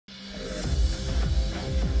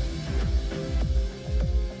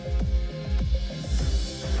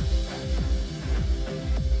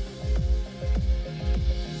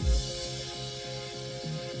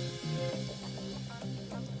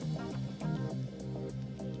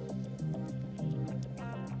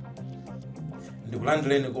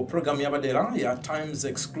ndikulandireni ku program yapadera ya Times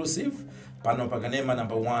Exclusive pano pa Kanema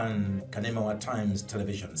 #1 Kanema wa Times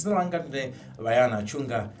Television. Zinalanga ndine Bayana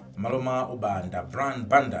Chunga maloma ubanda brand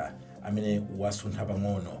banda amene wasuntha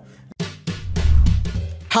pang'ono.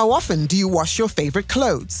 How often do you wash your favorite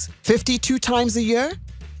clothes? 52 times a year?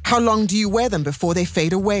 How long do you wear them before they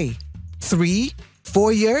fade away? 3,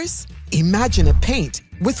 4 years? Imagine a paint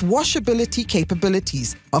with washability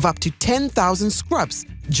capabilities of up to 10,000 scrubs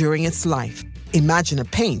during its life. Imagine a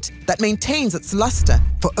paint that maintains its luster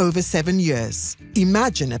for over 7 years.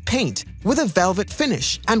 Imagine a paint with a velvet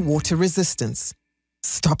finish and water resistance.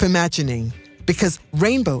 Stop imagining, because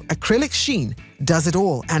Rainbow Acrylic Sheen does it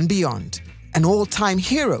all and beyond. An all-time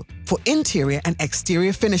hero for interior and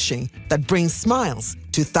exterior finishing that brings smiles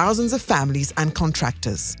to thousands of families and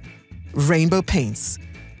contractors. Rainbow Paints.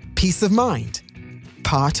 Peace of mind.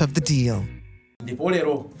 Part of the deal. Ndipo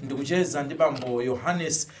lero ndikucheza ndi bambo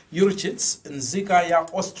Yohannes Urschitz nzika ya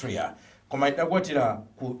Austria koma idakwatira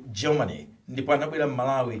ku Germany ndipo anabwera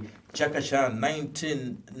Malawi chaka cha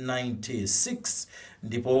 1996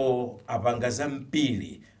 ndipo apanga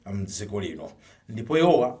zambiri mdziko lino. Ndipo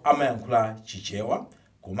yowa amayankhula chichewa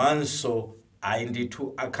komanso ayi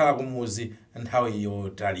ndithu akhala kumuzi nthawi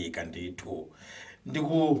yotalika ndithu.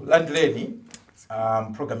 Ndikulandireni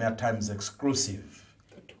program ya Times Exclusive.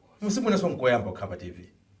 Musimuna so nkoyamba khapa TV.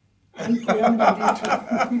 Nkoyamba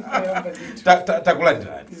ndithu.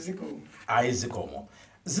 Takulandirani. Zikomo. Ayi zikomo.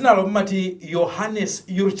 Zinalo mmati Yohannes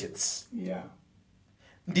Urschitz. Yeah.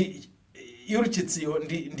 Ndi Urschitz yo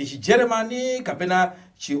ndi Chigermani kapena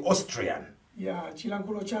Chi-Austrian. Yeah,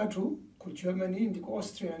 chilankhulo chathu ku Germany ndi ku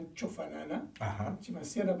Austrian chofanana.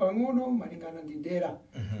 Chimasiyana pang'ono malingana ndi dera.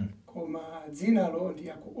 Koma dzinalo ndi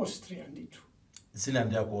ya ku Austria ndithu. Zina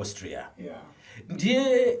ndi ya ku Austria. Yeah.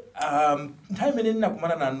 Ndiye nthawi imene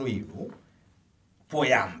ndinakumana nanu inu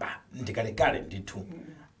poyamba ndikalekale ndithu.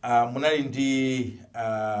 Munali ndi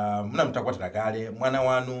munamutakwatira kale mwana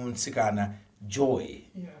wanu nsikana Joy. Yeah.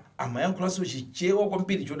 Amayankhulanso chichewa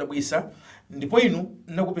kwambiri chodabwisa ndipo inu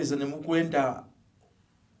nakupezani mukuenda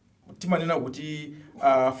timanena kuti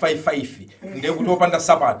 5-5 ndiye kuti opanda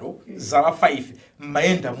sapato zala 5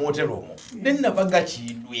 mmayenda moteromo. Ndinapanga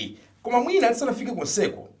chidwi koma mwina atisanafike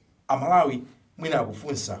konseko Amalawi mwina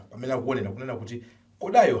akufunsa pamene akuonera kunena kuti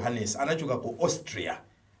koda Yohannes anachoka ku Austria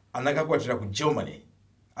anakakwatira ku Germany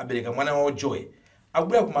abereka mwana wawo Joy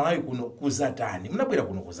akubwera ku Malawi kuno kuzatani. Munabwera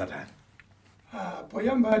kuno kuzatani?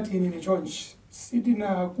 Poyamba tini ni chonchi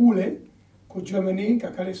sitina kule ku Germany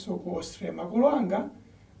kakaleso ku Austria. Makolo anga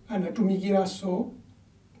anatumikiranso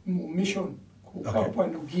mu mission ku Papua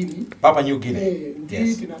New Guinea. Papua New Guinea.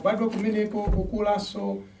 Ndi tinabadwa kumeneko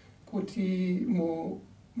kukulanso kuti mu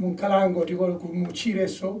Nkalango tikolo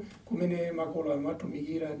kumuchireso kumene makolo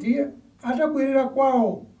amatumikira. Ndiye atabwerera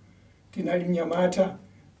kwawo tinali mnyamata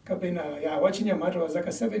kapena ya wachinyamata wa zaka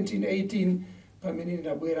 17-18 pamene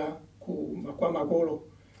ndabwera kwa makolo.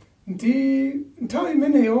 Ndi nthawi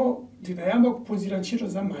imeneyo ndinayamba kuphunzira ntchito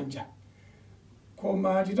za manja.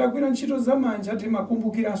 Koma titagwira ntchito za manja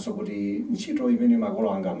timakumbukiranso kuti ntchito imene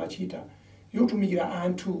makolo anga amachita yotumikira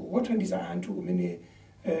anthu, wothandiza anthu kumene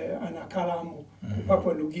anakalamo ku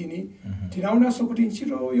Papua New Guinea. Tinaonanso kuti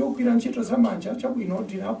ntchito yogwira ntchito za manja chabwino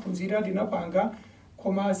tinaphunzira tinapanga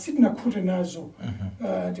koma sitinakhute nazo.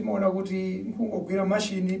 Timaona kuti nkungogwira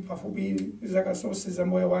mashini pafupi zaka zonse za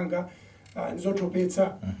moyo wanga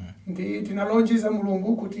nizotopetsa. Ndi tinalonjeza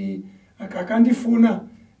Mulungu kuti akakandifuna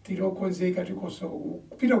tilokonzeka tikonso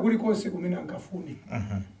kupita kulikonse kumene angafune.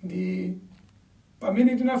 Ndi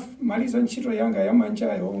pamene tinamaliza ntchito yanga ya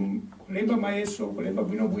manjayo kulemba mayeso kulemba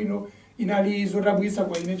bwinobwino inali zodabwitsa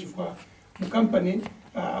kwa ine chifukwa mu company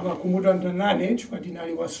amakumbuta nane chifukwa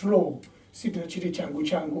tinali wa slow sitinachite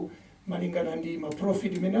changu malingana ndi ma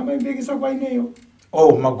profit imene amayembekeza kwa ineyo.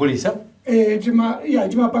 Oh, magulisa?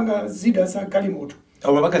 Timapanga zida za galimoto.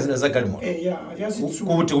 Oh, mapanga zida za galimoto?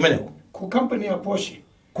 Kuti kumeneko? Ku company ya Porsche.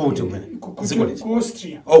 Kuti kumeneko? Ku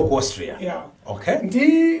Austria. Oh, ku Austria. Yeah. Okay.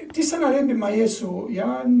 Ndi tisanalembe mayeso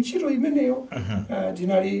ya ntchito imeneyo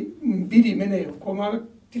tinali mbiri imeneyo koma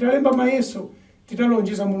titalemba mayeso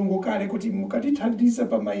titalonjeza Mulungu kale kuti mukatithandiza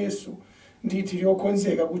pa mayeso ndi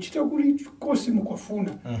tiliokonzeka kuchita kuli kosi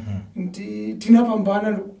mukufuna. Ndi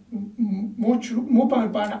tinapambana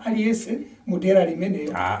mopambana aliyese mudera limeneyo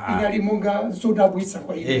inali monga zodabwitsa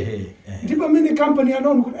kwa ine. Ndi pamene company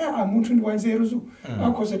anaona kuti munthu ndi wanzeruzo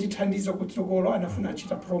akhoza tithandiza kuti tsogolo anafuna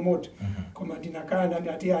achita promote. Koma ndinakana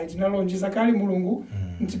ndati tinalonjeza kale Mulungu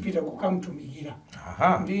ndipita kukamtumikira.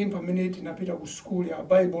 Ndi pamene tinapita ku school ya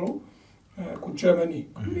Bible ku Germany.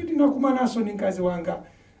 Ndi ndinakumanaso ndi mkazi wanga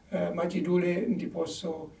Machidule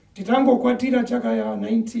ndiponso titangokwatira chaka ya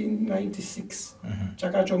 1996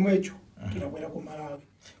 chaka chomwecho tinabwera ku Malawi.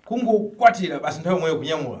 Kungokwatira basi nthawi yomweyo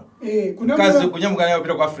kunyamula kazi kunyamuka nayo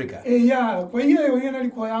kupita ku Africa. Ya kwa iyeyo yena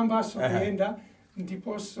alikoyamba so kuyenda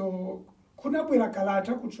ndiponso kunabwera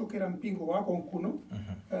kalata kuchokera mpingo wako nkuno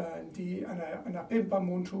ndi anapempa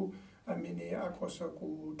munthu amene akhosa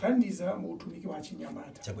kuthandiza mu utumiki wa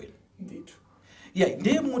chinyamata. Chabwino. Ndithu. Yeah,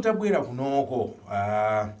 ndiye mutabwera kunoko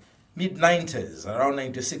mid 90s around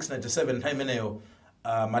 96 97 time imeneyo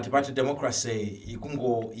multi-party democracy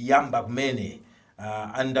ikungo yamba kumene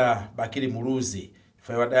under Bakiri Muluzi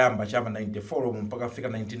ife dayamba chama 94 mpaka fika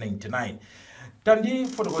 1999. Tandi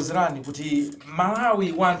fotokozerani kuti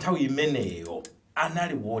Malawi wa nthawi imeneyo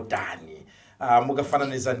anali wotani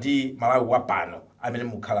mukafananiza ndi Malawi wa pano amene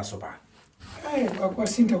mukhala sopano. Kwa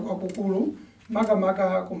sinta kwa kukulu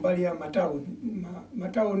maka kumbali ya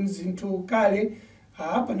matauni zinthu kale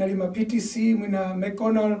hapa nali ma PTC mwina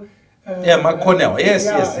McConnell McConnell yes.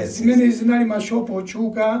 Zimene zinali mashopo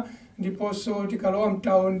ochuka ndiponso tikalowa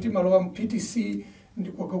mtown timalowa PTC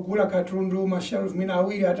ndikugula katundu mashelf mwina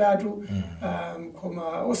awiri atatu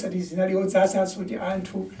koma osati zinali odzasa kuti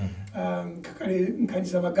anthu kakale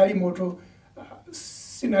nkhaniza magalimoto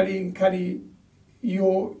sinali nkhani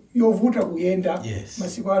yovuta kuyenda.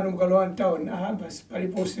 Masiku ano mukalowa mtown basi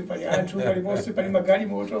paliponse pali anthu paliponse pali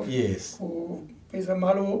magalimoto kupeza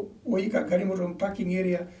malo oyika galimoto parking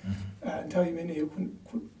area nthawi imeneyo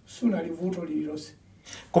sunali vuto lililonse.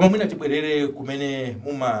 Koma mwina tibwerere kumene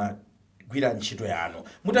mumagwira ntchito yanu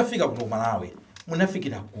mutafika kuno Malawi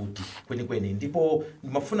munafikira kuti kwenikweni ndipo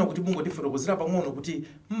ndimafuna kuti mungotifotokozera pang'ono kuti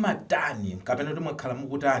mmatani kapena kuti mwakhala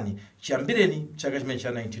mukutani chiyambireni chaka chimene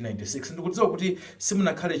cha 1996 ndikudziwa kuti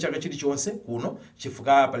simunakhale chaka chilichonse kuno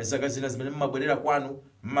chifukwa pali zaka zina zimene mmabwerera kwanu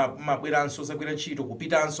mmabweranso zagwira ntchito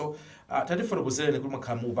kupitanso tatifotokozereni kuti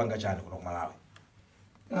mwakhala mukupanga chani kuno ku Malawi.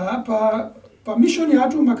 Pa mission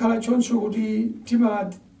yathu makhala choncho kuti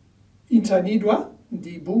tima intanidwa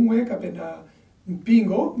ndi bungwe kapena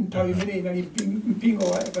mpingo nthawi imene inali mpingo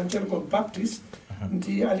wa Evangelical Baptist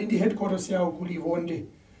ndi ali ndi headquarters yawo ku Liwonde.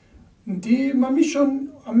 Ndi ma mission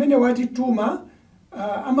amene watituma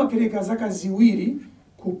amapereka zaka ziwiri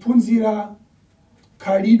kuphunzira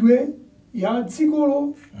khalidwe ya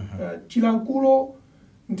dzikolo chilankhulo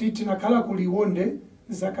ndi tinakhala ku Liwonde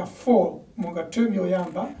zaka 4 monga term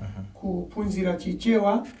yoyamba kuphunzira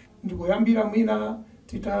chichewa ndikuyambira mwina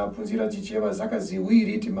titaphunzira chichewa zaka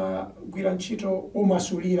ziwiri timagwira ntchito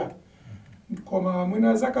omasulira koma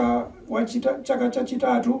mwina zaka chaka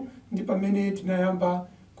chachitatu ndi pamene tinayamba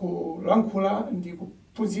kulankhula ndi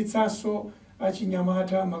kuphunzitsanso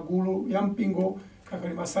achinyamata magulu ya mpingo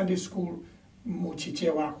kakali ma Sunday school mu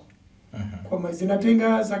chichewako. Koma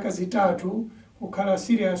zinatenga zaka zitatu kukhala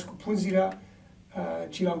serious kuphunzira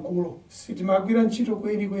chilankhulo. Sitimagwira ntchito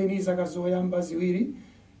kweni zaka zoyamba ziwiri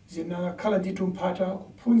zinakhala ndithu mpata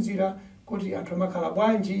kuphunzira kuti anthu amakhala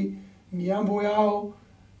bwanji miyambo yawo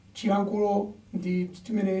chilankhulo ndi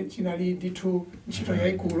timene chinali ndithu ntchito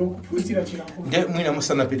yayikulu kuphunzira chilankhulo. Nde mwina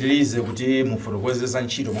musanapitirize kuti mufotokozeza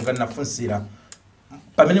ntchito monga ndinafunsira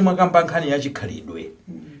pamene mwakamba nkhani ya chikhalidwe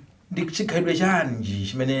ndi chikhalidwe chanji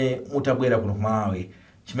chimene mutabwera kuno ku Malawi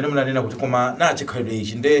chimene munanena kuti koma na chikhalidwe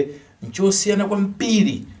ichi nde nchosiyana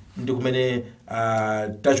kwambiri ndi kumene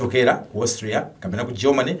tachokera ku Austria kapena ku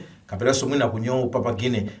Germany kapenanso mwina kunyo Papua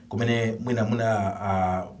Guinea kumene mwina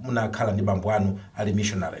munakhala ndi bambo anu ali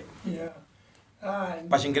missionary.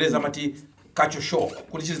 Pa Chingereza amati culture shock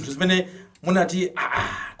kuti chinthu zimene munati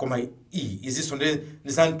koma izinso ndi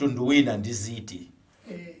za mtundu wina ndi ziti.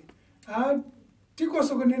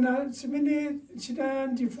 Tikoso kunena zimene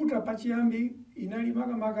chinandivuta pachiyambi inali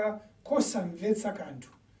makamaka kosamvetsa kanthu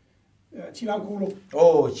chilankhulo.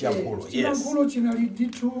 Chilankhulo, yes. Chilankhulo chinali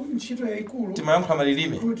ndithu ntchito yayikulu. Timayankha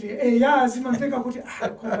malilime. Kuti zimamveka kuti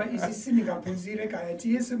koma izi sindingaphunzire kaya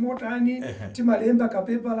tiyese motani timalemba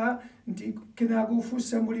kapepala ndi kenako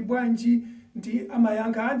kufunsa muli bwanji ndi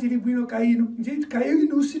amayankha ndili bwino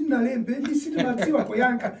kainu sindinalembe ndi sindimadziwa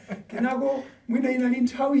kuyankha kenako mwina inali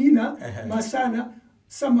nthawi ina masana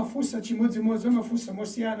samafunsa chimodzimodzi amafunsa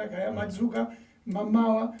mosiyana kaya madzuka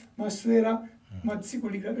mamawa maswera matsiku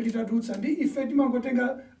litadutsa ndi ife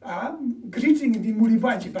timangotenga greeting ndi muli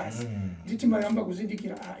bwanji basi ndi timayamba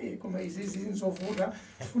kuzindikira koma izi zinzovuta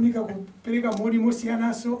tifunika kupereka modi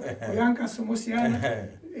mosiyanaso kuyankhaso mosiyana.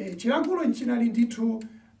 Chilankhulo chinali ndithu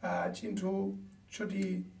chinthu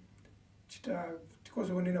choti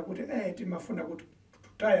tikozo kunena kuti timafuna kuti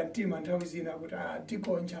tutaya mtima nthawi zina kuti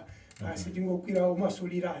tikonja basi tingokwira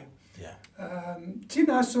omasulirayo.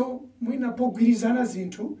 Tinaso mwina pogwirizana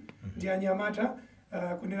zinthu ndi anyamata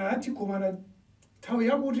kunena ati komana nthawi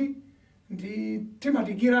yakuti ndi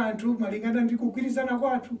timatikira anthu malingana ndi kugwirizana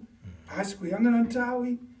kwathu basi kuyang'ana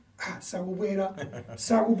nthawi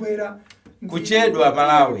sakubwera kuchedwa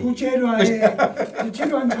Malawi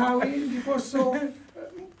kuchedwa nthawi ndiponso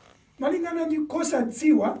malingana ndi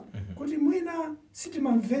kosadziwa kuti mwina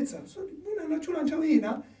sitimamvetsa so mwina anachula nthawi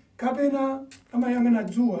ina kapena amayang'ana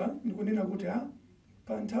dzuwa ndikunena kuti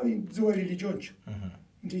pa nthawi dzuwa lili choncho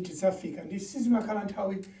ndi tidzafika ndi sizimakhala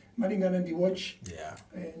nthawi malingana ndi watch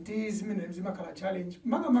ndi zimene zimakhala challenge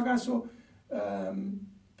makamakaso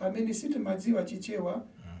pamene sitimadziwa chichewa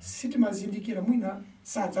sitimazindikira mwina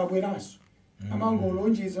sadzabweranso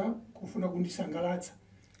amangolonjeza kufuna kundisangalatsa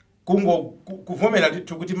kuvomera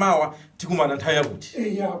tithu kuti mawa tikumana nthawi yakuti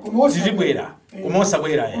titibwera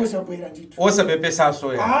osabwera ndithu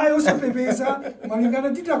osapepesaso osapepesa malingana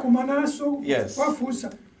titakumananso kwafunsa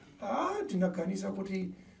tinaganiza kuti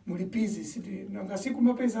muli busy ngasiku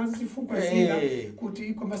mapeza zifukwa zina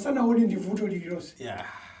kuti koma sanaone ndi vuto lililonse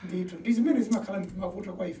ndithu ndi zimene zimakhala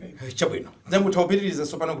mavuto kwa ife chabwino muthaupitiriza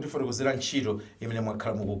sopano kuti fotokozera ntchito imene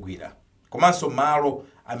mwakhala mukugwira komanso malo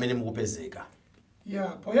amene mukupezeka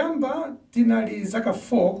poyamba tinali zaka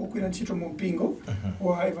 4 kugwira ntchito mu mpingo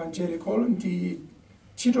wa evangelical ndi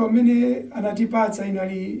ntchito amene anatipatsa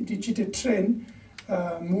inali tichite train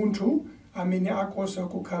munthu amene akhoza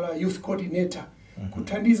kukhala youth coordinator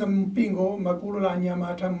kuthandiza mpingo magulu la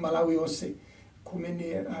anyamata mu Malawi onse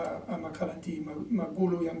kumene amakhala ndi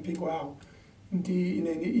magulu ya mpingo awo ndi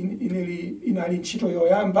inali ntchito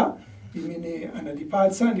yoyamba imene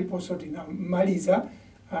anatipatsa ndiponso tinamaliza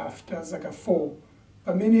after zaka 4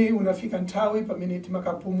 pamene unafika nthawi pamene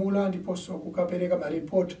timakapumula ndiponso kukapereka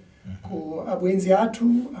mareport ku abwenzi athu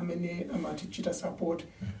amene amatichita support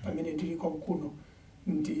pamene tiliko kuno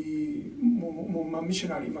ndi mu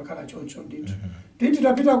missionary makala choncho ndithu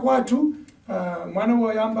titapita kwathu mwana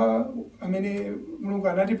woyamba amene Mulungu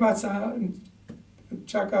anatipatsa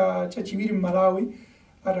chaka chachiwiri Malawi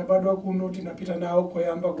atabadwa kuno tinapita nawo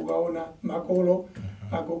koyamba kukaona makolo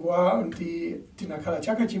agogo ndi tinakhala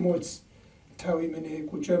chaka chimodzi nthawi imene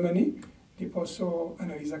ku Germany ndiponso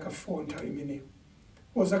anali zaka 4 nthawi imeneyo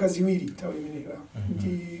zaka ziwiri nthawi imeneyo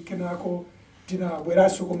ndi kenako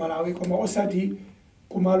tinabweranso ku Malawi koma osati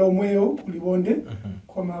kumalo omweyo kuliwonde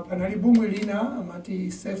koma panali bungwe lina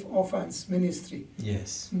amati Safe Orphans Ministry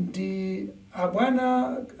ndi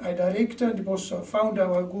abwana director ndiponso founder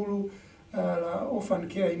wa gulu la orphan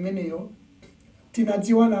care imeneyo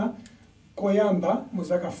tinadziwana koyamba mu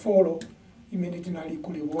zaka 4 imene tinali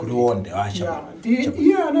kuliwonde ndi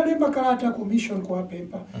iye analemba kalata ku mission kwa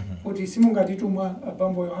pempa kuti simungatituma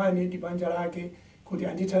abambo Yohane ndi banja lake kuti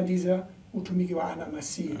andithandiza utumiki wa ana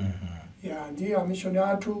masiye ndi mission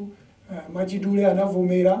athu machidule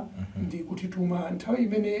anavomera ndi kutituma nthawi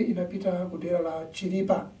imene inapita kudera la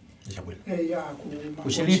Chilipa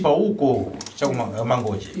kuchilipa huko cha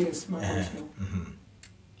Mangochi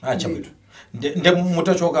chabwino nde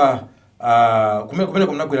mutachoka kumene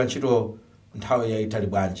munagwira ntchito nthawi yaitali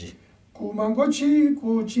bwanji ku Mangochi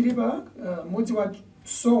ku Chilipa mudzi wa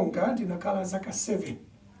Songa tinakhala zaka 7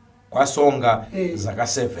 kwa Songa zaka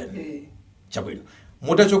 7 chabwino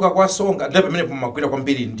mutachoka kwa Songa ndipo pamene pomagwira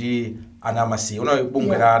kwambiri ndi ana amasiye una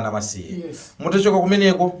bungwe la ana amasiye mutachoka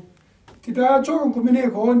kumeneko titachoka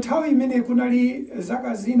kumeneko nthawi imene kunali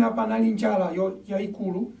zaka zina panali njala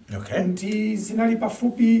yaikulu ndi zinali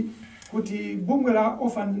pafupi kuti bungwe la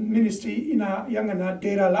orphan ministry inayang'ana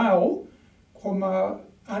dera lawo koma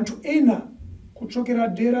anthu ena kuchokera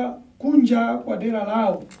dera kunja kwa dera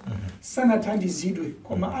lawo sanathandizidwe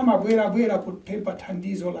koma amabwera kupempha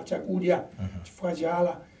thandizo la chakudya chifukwa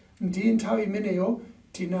njala ndi nthawi imeneyo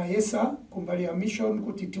tinayesa kumbali ya mission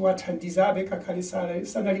kuti tiwathandizabe kakhale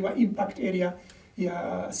sanali wa impact area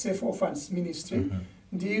ya Safe Orphans Ministry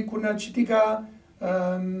ndi kunachitika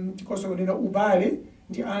tikoso kunena ubale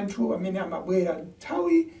ndi anthu amene amabwera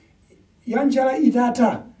nthawi ya njala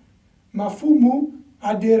itata mafumu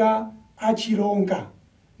adera achilonga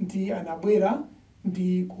ndi anabwera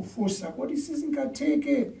ndi kufunsa kuti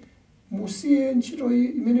sizingatheke musiye ntchito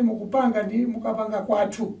imene mukupanga ndi mukapanga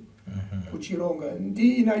kwathu kuchilonga ndi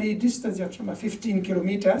inali distance ya 15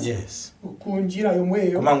 kilometers kunjira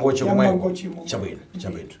yomweyo Mangochi chabwino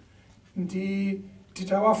ndi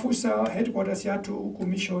titawafunsa headquarters yathu ku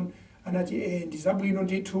mission anati ndizabwino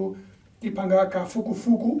ndithu tipanga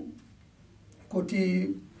kafukufuku kuti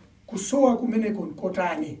kusowa kumeneko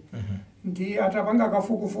nkotani ndi atapanga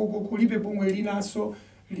kafukufuku kulibe bungwe linaso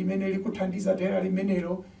limene likuthandiza dera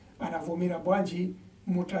limenelo anavomera bwanji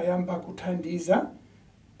mutayamba kuthandiza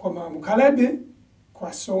koma mukhalebe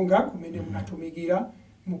kwa Songa kumene munatumikira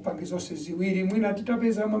mupange zonse ziwiri mwina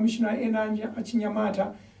titapeza mamishina ena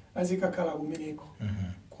achinyamata azikakhala kumeneko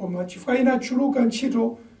koma chifukwa inachuluka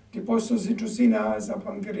ntchito ndiponso zinthu zina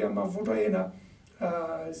zapangirira mavuto ena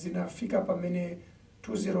zinafika pamene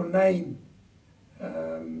 2009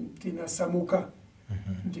 tinasamuka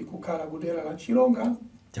ndi kukhala kudera la Chilonga.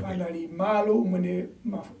 Anali malo umene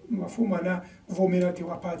mafumu anavomera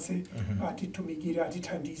tiwapatse atitumikire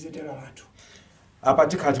atithandize dera lathu. Apa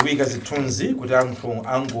tikhatiwika zithunzi kuti anthu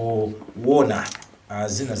angoona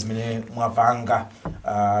zina zimene mwapanga.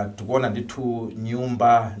 Tikuona ndithu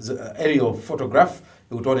nyumba aerial photograph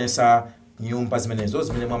ikutionesa nyumba zimenezo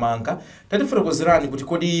zimene mwamanga. Tatifotokozerani kuti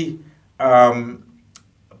kodi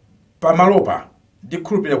pamalopa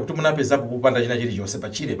ndikhulupirira kuti munapezapo kupanda china chilichonse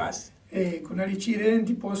pachire basi. Kunali chire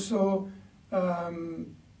ndiponso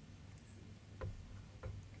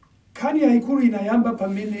kani yaikulu inayamba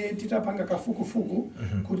pamene titapanga kafukufuku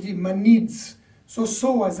kuti ma needs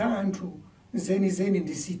sowa za anthu zeni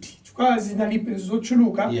ndi city. Chifukwa zinalipe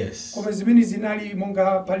zochuluka koma zimene zinali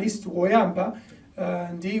monga pa list woyamba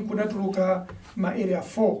ndi kunatuluka ma area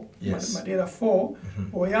 4 madera 4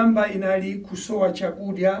 oyamba inali kusowa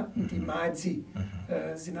chakudya ndi madzi.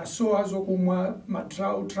 Zinasowa zokumwa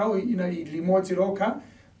matrau inali limodzi lokha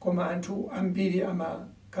koma anthu ambiri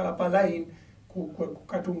amakhala pa line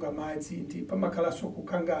kukatunga madzi ndi pamakhalanso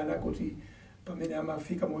kukangana kuti pamene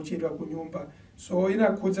amafika mochedwa ku nyumba. So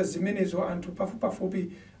inakhudza zimenezo anthu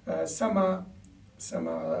pafupi sama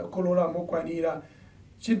kolola mokwanira.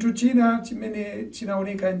 Chinthu china chimene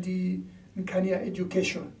chinaoneka ndi nkhani ya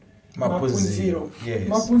education, maphunziro.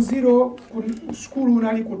 Maphunziro skulu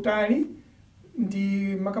unali kutali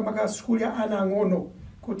ndi makamaka skulu ya ana ang'ono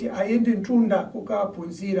kuti ayende mtunda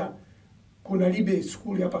kukaphunzira kunalibe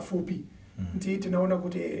skulu ya pafupi. Ndi tinaona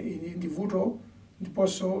kuti ndi vuto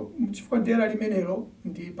ndiponso chifukwa dera limenelo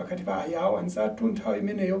ndi pakati pa ayawo anzathu nthawi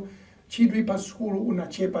imeneyo chidwi pa skulu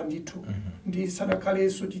unachepa ndithu. Ndi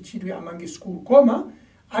sanakhalenso chidwi amange skulu koma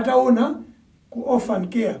ataona ku orphan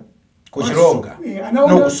care kuchilonga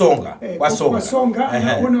anaona kusonga kwasonga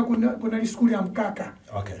anaona kuna skulu ya mkaka.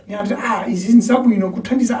 Ni izi nzabwino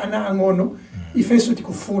kuthandiza ana ang'ono ifeso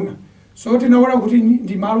tikufuna. So tinaona kuti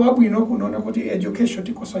ndi malo abwino kunaona kuti education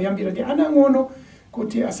tikosayambira ndi ana ang'ono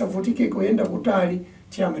kuti asavutike kuyenda kutali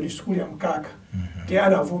tiyambe skulu ya mkaka. Ndi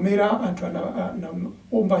anavomera anthu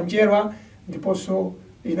anaomba njerwa ndiponso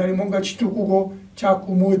inali monga chitukuko cha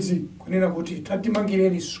kumudzi kunena kuti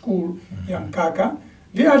tatimangireni skulu ya mkaka.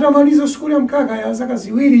 Ndi atamaliza skulu ya mkaka ya zaka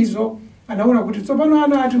ziwiri izo anaona kuti tsopano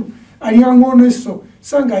ana athu ali ang'ononso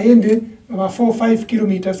sangayende ma 4-5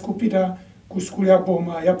 kilometers kupita ku skulu ya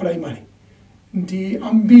boma ya primary. Ndi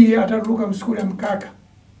ambiri atatuluka mskulu ya mkaka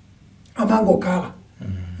amangokhala.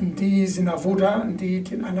 Ndi zinavuta ndi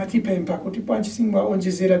anatipempha kuti panchisingwa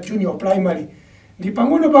onjezera junior primary. Ndi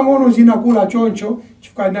pang'ono zinakula choncho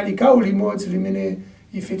chifukwa inali gawo limodzi limene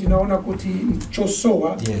ife tinaona kuti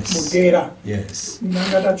chosowa mudera.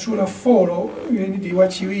 Nangatachula folo ndi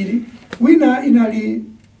wachiwiri. Wina inali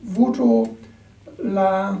vuto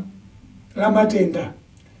la matenda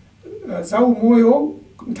za umoyo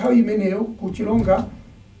nthawi imeneyo kuchilonga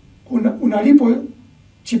unalipo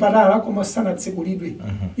chipatala koma sanatsekulidwe.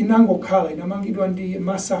 Inangokhala inamangidwa ndi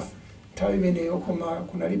masafu nthawi imeneyo koma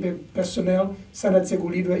kunalibe personnel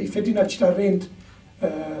sanatsekulidwe. Ife tinachita rent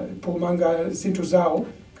pomanga zinthu zawo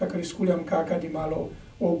kakali skulu ya mkaka ndi malo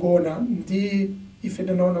ogona. Ndi ife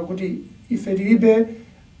tinaona kuti ife tilibe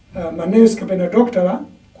manesi kapena doktora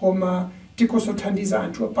koma tikosothandiza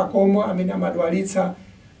anthu pakomo amene amadwalitsa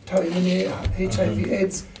nthawi imene HIV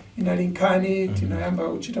AIDS inali nkhani. Tinayamba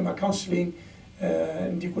kuchita ma counseling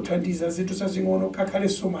ndi kuthandiza zinthu zazing'ono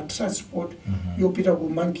kakhalenso ma transport yopita ku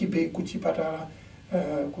Monkey Bay kuchipatala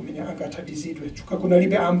kumene angathandizidwe chifukwa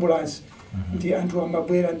kunalibe ambulance. Ndi anthu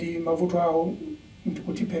amabwera ndi mavuto awo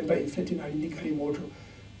ndikutipempha ife tinali ndi galimoto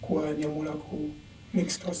kuwanyamula ku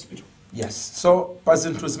next hospital. So pa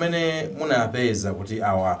zinthu zimene munapeza kuti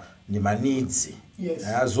awa ni manidzi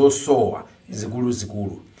zosowa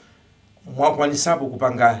zikulu mwakwanisapo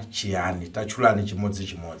kupanga chiyani? Tachulani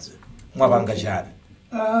chimodzi mwapanga chiyani?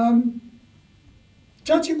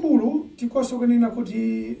 Chachikulu tikoso kunena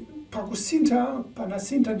kuti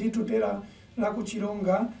panasintha ndithu dera la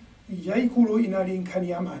kuchilonga yaikulu inali nkhani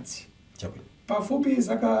ya madzi. Pafupi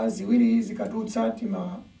zaka ziwiri zikadutsa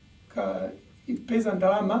ipeza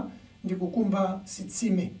ndalama ndi kukumba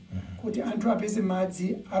sitsime kuti anthu apeze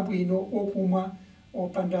madzi abwino okumwa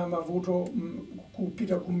opanda mavuto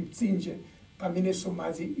kupita ku mtsinje pamenenso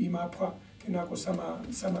madzi imaphwa kenako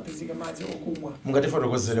samapezeka madzi okumwa.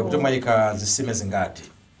 Mungatifotokozere kuti mwayika zitsime zingati?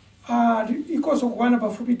 Ikoso kukwana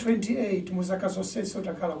pafupi 28 muzaka zonsezo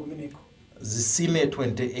takhala kumeneko. Zitsime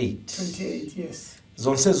 28? 28, yes.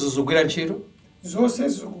 Zonsezo zigwira ntchito? zonse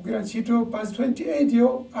zikugwira ntchito pa 28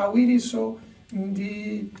 yo awiriso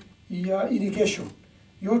ndi ya irrigation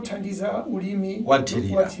yothandiza ulimi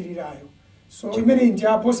wathirirayo. So imene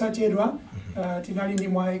ndiapo sachedwa tinali ndi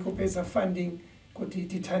mwayi kupeza funding kuti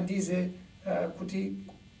tithandize kuti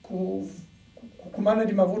kumana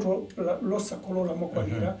ndi mavuto losakolola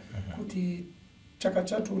mokwanira kuti chaka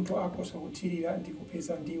chathu akosa kuthirira ndi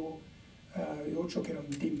kupeza ndiwo yochokera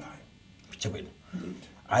mdimbayo. Chabwino.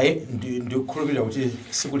 Ayi ndikukhulupirira kuti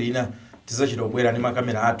siku lina tizachita kubwera ndi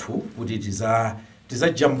makamera athu kuti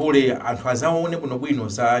tizajambule anthu azaone bwinobwino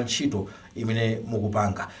za ntchito imene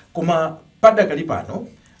mukupanga. Koma padakali pano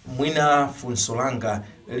mwina funso langa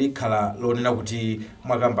likhala lonena kuti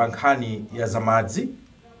mwakamba nkhani ya zamadzi,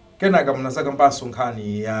 kenaka munazakambanso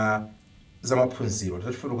nkhani ya zamaphunziro.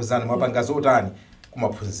 Tatifotokozani mwapanga zotani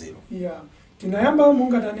kumaphunziro. Yeah. Tinayamba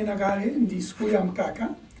monga tanena kale ndi skulu ya mkaka.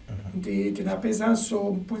 Ndi tinapezanso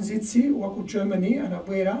mphunzitsi wa ku Germany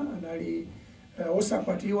anabwera anali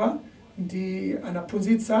osakwatiwa ndi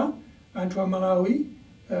anaphunzitsa anthu a Malawi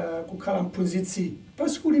kukhala mphunzitsi. Pa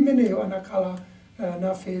skulu imeneyo anakhala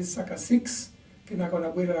nafe saka 6 kenaka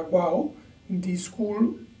anabwerera kwawo ndi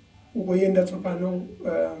skulu ukuyenda tsopano.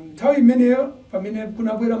 Nthawi imeneyo pamene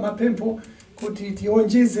kunabwera mapempho kuti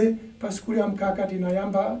tionjeze pa skulu ya mkaka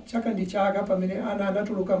tinayamba chaka ndi chaka pamene ana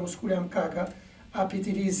anatuluka mu skulu ya mkaka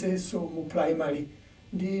apitirize so mu primary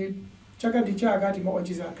ndi chaka ndi chaka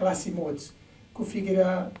timaonjeza klasi imodzi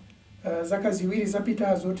kufikira zaka ziwiri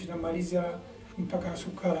zapitazo tinamaliza mpaka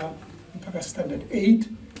sukala mpaka standard 8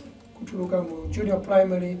 kutuluka mu junior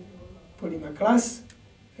primary polima class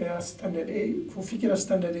standard 8 kufikira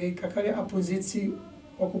standard 8 kakale aphunzitsi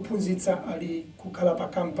wakuphunzitsa ali kukhala pa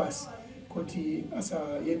campus kuti asa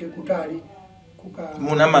yende kutali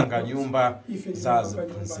munamanga nyumba za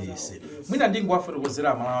ziphunzitsi. Mwina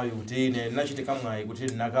ndingowafotokozera Malawi kuti ine nachitika mwayi kuti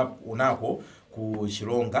unako ku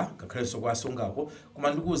Chilonga ngakhalenso kwa Songako,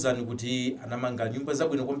 koma ndikuwuzani kuti anamanga nyumba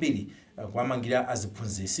zabwino kwambiri kuwamangira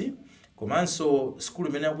aziphunzitsi, komanso skulu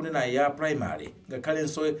imene akunena ya primary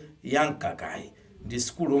ngakhalenso ya mkakayi ndi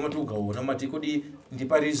skulu omwe ukaona mati kodi ndi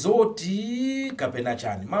pa resort kapena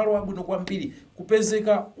chani, malo abwino kwambiri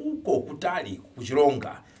kupezeka uko kutali ku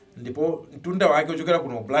Chilonga. Ndipo mtunda wake uchokera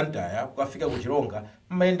kuno Blantyre kufika ku Chilonga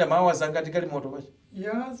mayenda mahours angati kali moto pachi?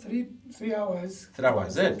 Yeah, 3 hours. 3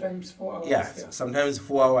 hours, sometimes 4 hours. Yeah, sometimes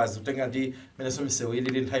 4 hours utenga ndi meneso misewu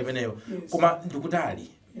ili nthawi imeneyo. Koma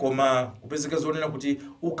ndikutali. Koma kupezeka zonena kuti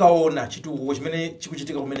ukaona chitukuko chimene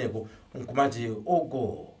chikuchitika kumeneko nkumati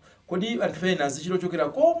ogo. Kodi anthu ena azichokera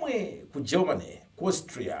komwe ku Germany, ku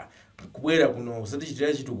Austria, kubwera kuno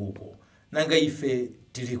zatichitira chitukuko. Nanga ife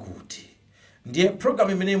tili kuti? Ndiye program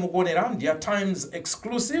imene mukuonera ndiya Times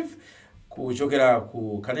exclusive kuchokera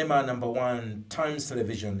ku Kanema #1 Times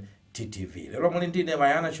Television TTV. Lero muli ndine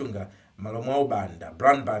Bayana Chunga malo mwa ubanda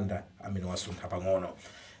brand banda amene wasuntha pang'ono.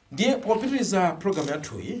 Ndiye popitiriza program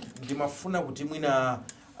yathuyi ndimafuna kuti mwina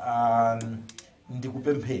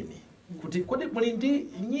ndikupempheni kuti kodi muli ndi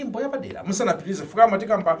nyimbo yapadera musanapitirize fuka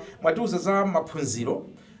matikamba mwatiuza za maphunziro,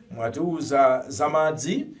 mwatiuza za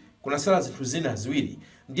madzi, kunasala zinthu zina ziwiri.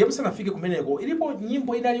 Ndiye musanafike kumeneko ilipo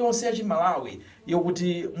nyimbo ina yonse ya Chimalawi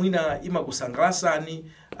yokuti mwina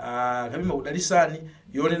imakusangalasani kapena imakudalisani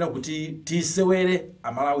yonena kuti tisewere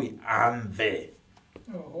Amalawi amve.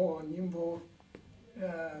 Nyimbo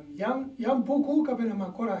ya mbuku kapena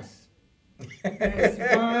makorasi.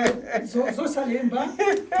 Zosalemba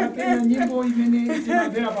kapena nyimbo imene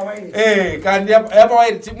timamvera pa wailesi. Kandi ya pa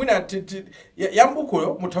wailesi mwina ya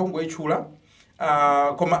mbukuyo muthaungo ichula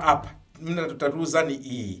koma apa mina tutatuuzani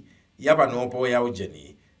iyi yapanopo ya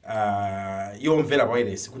ujeni yomvera pa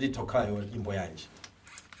wailesi kuti tokhayo nyimbo yanji.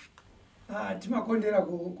 Timakondera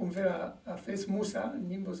kumvera Face Musa,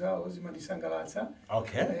 nyimbo zawo zimandisangalatsa.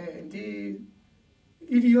 Okay. Ndi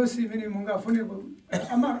ili yonse imene mungafune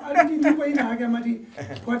ali nyimbo ina yake amati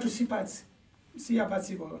kwathu sipatsi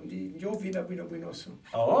siyapatsiko ndiyovina bwinobwinonso.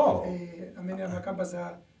 Amene amakamba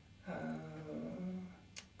za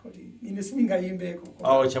kodi ine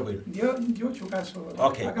siningayimbeeko. Chabwino. Ndio chukaso.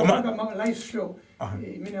 Okay. Kama live show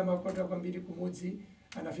imene amakonda kwambiri kumudzi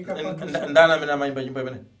anafika kwa ndana amene amayimba nyimbo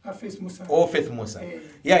imene? Faith Musa. Faith Musa.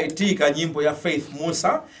 Itika nyimbo ya Faith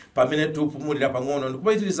Musa pamene tupumulira pang'ono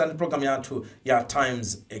ndikupitiriza ndi program yathu ya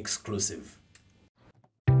Times exclusive.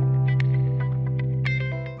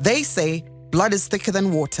 They say blood is thicker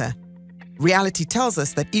than water. Reality tells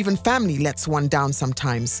us that even family lets one down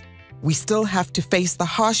sometimes. We still have to face the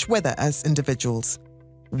harsh weather as individuals.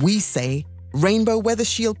 We say Rainbow Weather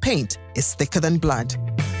Shield paint is thicker than blood.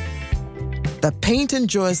 The paint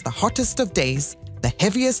endures the hottest of days, the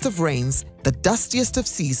heaviest of rains, the dustiest of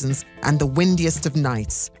seasons, and the windiest of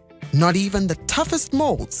nights. Not even the toughest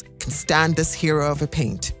molds can stand this hero of a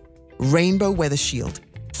paint. Rainbow Weather Shield,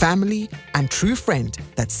 family and true friend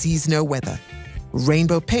that sees no weather.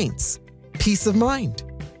 Rainbow Paints, peace of mind,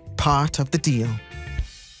 part of the deal.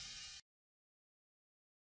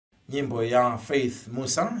 Nyimbo ya Faith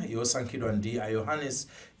Musa yosankhidwa ndi Yohannes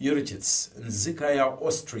Urschitz, nzika ya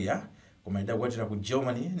Austria koma idakwatira ku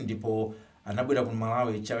Germany ndipo anabwera ku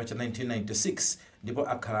Malawi chaka cha 1996 ndipo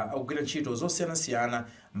akhala akugwira ntchito zosiyanasiyana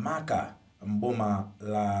maka mboma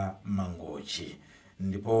la Mangochi.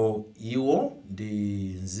 Ndipo iwo ndi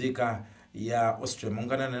nzika ya Austria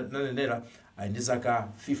mungana nanenera ndi zaka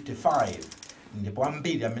 55 ndipo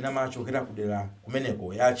ambiri amene amachokera kudera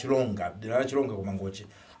kumeneko ya Chilonga, dera la Chilonga ku Mangochi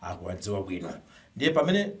akuwadziwa bwino. Ndiye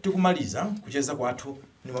pamene tikumaliza kucheza kwathu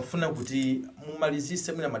nimafuna kuti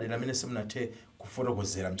mumalizise mwina madera amene simunathe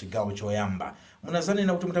kufotokozera mchigawo choyamba.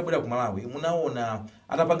 Munazanena kuti mutabwera ku Malawi munaona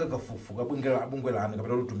atapanga kafufu kabungwe lanu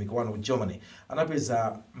kapena lutumiki wanu ku Germany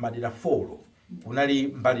anapeza madera 4 kunali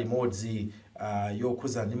mbali imodzi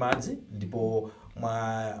yokhuza ndi madzi ndipo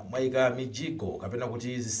mwaika mijigo kapena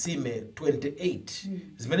kuti zisime 28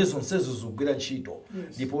 zimene zonsezo zikugwira ntchito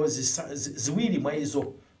ndipo ziwiri mwa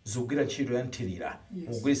izo zikugwira ntchito ya nthirira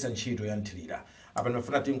mukugwiritsa ntchito ya nthirira. Apa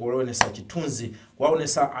ndimafuna tingolowonesa chithunzi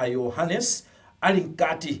kuwaonesa a Yohannes ali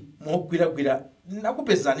mkati mogwiragwira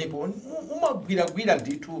nakupezanipo mumagwiragwira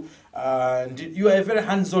ndithu you are a very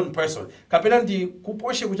hands-on person kapena ndi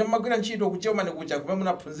kuposhe kucha magwira ntchito ku Germany kucha kumene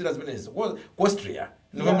munaphunzira zimenezo ku Austria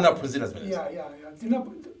nimene munaphunzira zimenezo.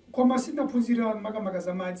 Koma sinaphunzira makamaka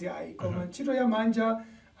za madzi ayi koma ntchito ya manja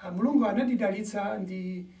Mulungu anandidalitsa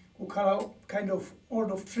ndi kukhala kind of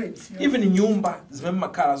all of trades. Even nyumba zimene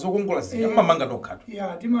makhala zokongola zija mamanga nokhatu.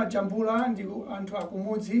 Timajambula ndi anthu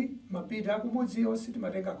akumudzi mapita akumudzi onse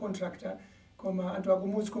timatenga contractor koma anthu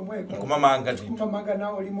akumudzi komweko kumamanga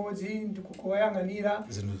nawo limodzi ndikukoyang'anira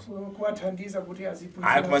kuwathandiza kuti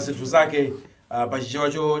aziphunzira. Koma zinthu zake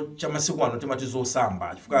pachichewa cha masiku ano timati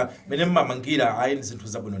zosamba chifukwa mene mmamangira ayi zinthu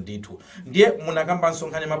zabwino ndithu. Ndiye munakamba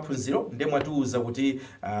nsonkhane maphunziro ndiye mwatiuza kuti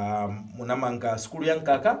munamanga skulu ya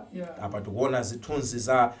Nkaka. Apa tikuona zithunzi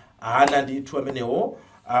za ana ndithu amenewo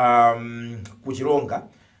ku Chilonga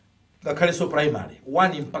ngakhale so primary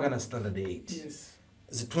 1 mpaka na standard 8.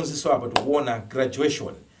 Zithunzi so apa tikuona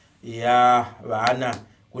graduation ya ana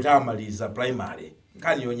kuti amaliza primary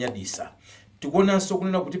nkhani yonyadisa. Tikuonanso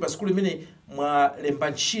kunena kuti pa skulu imene mwalemba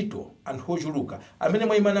ntchito anthu ochuluka amene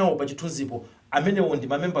mwayima nawo pa chithunzipo amenewo ndi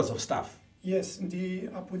members of staff. Ndi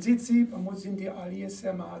aphunzitsi pamodzi ndi aliyense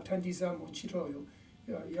amathandiza mu ntchitoyo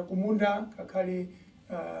yakumunda kakhale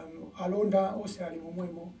alonda onse ali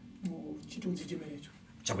momwemo mu chithunzi chimenecho.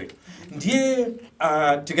 Chabwino. Ndiye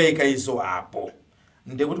tikayika izo apo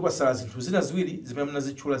ndiye kuti kwasala zinthu zina ziwiri zimene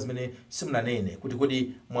munazitchula zimene simunanene kuti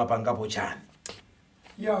kodi mwapangapo chani.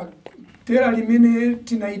 Dera limene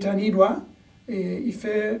tinayitanidwa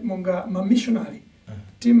ife monga ma missionary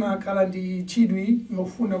timakhala ndi chidwi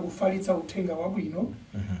yofuna kufalitsa uthenga wabwino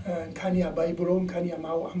nkhani ya Baibulo nkhani ya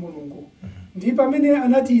mawu a Mulungu. Ndi pamene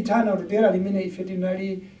anatiyitana kuti dera limene ife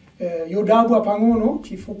tinali yodabwa pang'ono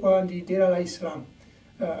chifukwa ndi dera la Islam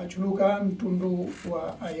achuluka mtundu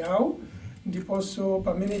wa ayawo ndiponso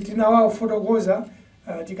pamene tinawafotokoza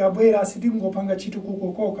tikabwera sitingopanga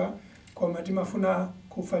chitukuko koka koma timafuna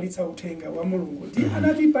kufalitsa uthenga wa Mulungu. Ndi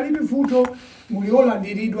anati palibe vuto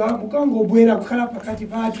muliolandiridwa mukangobwera kukhala pakati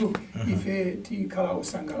pathu ife tikhala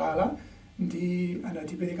osangalala. Ndi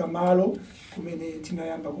anatipereka malo kumene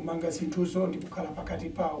tinayamba kumanga zinthuzo ndi kukhala pakati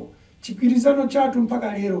pawo. Chigwirizano chathu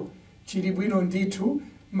mpaka lero chili bwino ndithu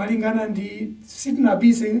malingana ndi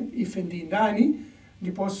sitinabise ife ndi ndani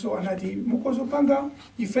ndiponso anati mukozopanga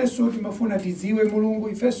ifeso timafuna tidziwe Mulungu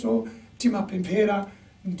ifeso timapemphera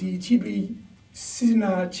ndi chidwi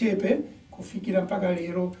sinachepe kufikira mpaka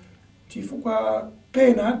lero chifukwa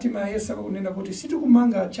pena timayesa kunena kuti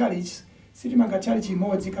sitikumanga church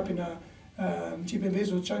imodzi kapena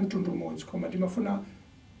mchipembedzo cha mtundu umodzi koma timafuna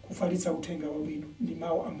kufalitsa uthenga wabwino ndi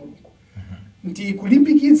mawu a Mulungu. Ndi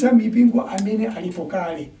kulimbikitsa mipingo amene alipo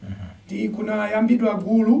kale. Ndi kunayambidwa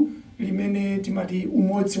gulu limene timati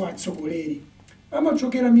umodzi wa atsogoleri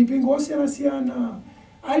amachokera mipingo osiyanasiyana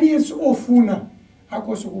aliyense ofuna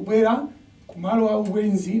akoso kubwera kumalo a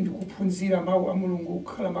Ubwenzi ndi kuphunzira mawu a Mulungu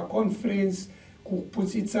kukhala ma conference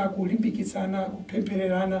kuphunzitsa kulimbikitsana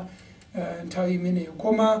kupemphererana nthawi imeneyo.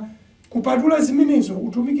 Koma kupatula zimenezo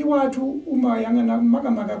utumiki wathu umayang'ana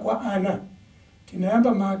makamaka kwa ana.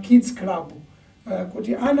 Tinayamba ma kids club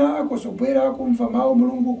kuti ana akosogwera kumva mawu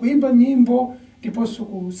Mulungu kuimba nyimbo ndiponso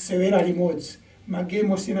kusewera limodzi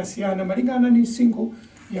magemo osiyanasiyana malingana ni msinkhu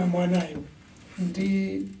ya mwanayo.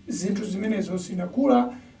 Ndi zinthu zimenezo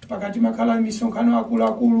zinakula pakati makhala misonkhano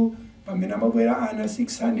akuluakulu pamene amabwera ana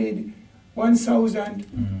 600 1000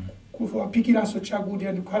 kuwapikiranso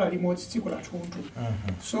chakudya ndi kukhala limodzi tsiku lathunthu.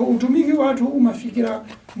 So utumiki wathu umafikira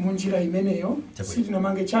mu njira imeneyo,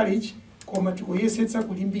 sitinamange challenge koma tikuyesetsa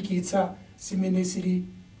kulimbikitsa zimene zili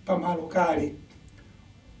pamalo kale.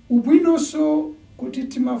 Ubwinonso kuti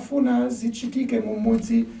timafuna zichitike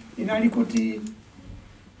mumudzi inali kuti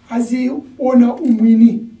aziona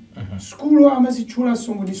umwini. Skulu amazitchula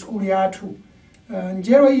songo ndi skulu yathu.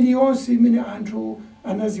 Njero iliyonse imene anthu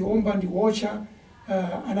anaziomba ndi wocha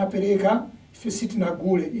anapereka ife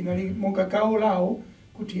sitinagule, inali monga gawo lawo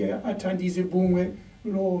kuti athandize bungwe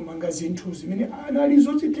lomanga zinthu zimene anali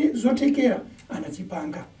zotekera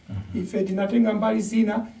anachipanga. Ife tinatenga mbali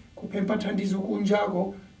zina kupempha thandizo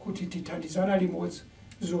kunjako kuti tithandizana limodzi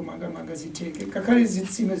zomanga ziteke kakale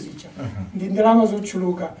zitsime zicha ndi ndalama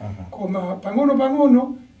zotchuluka koma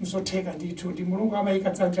pang'ono mzotheka ndithu ndi Mulungu amayika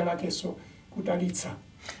dzanja lakeso kudalitsa.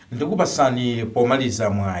 Ndikupasani pomaliza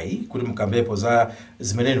mwayi kuti mukambepo za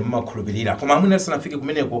zimene mumakhulupirira koma amene asanafike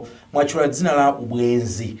kumeneko mwatchula dzina la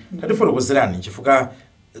Ubwenzi. Tatifotokozerani chifukwa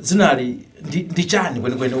dzinali ndi chani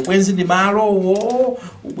kwenikweni? Ubwenzi ndi malowo,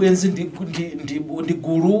 Ubwenzi ndi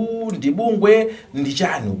gulu, ndi bungwe, ndi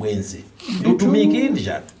chani Ubwenzi? Ndi utumiki, ndi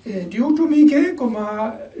chani? Ndi utumiki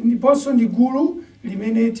koma ndiponso ndi gulu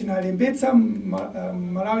limene tinalembetsa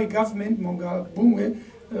Malawi government monga bungwe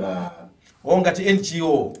la ngati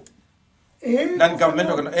NGO. Non-government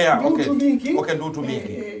okay. Okay, ndi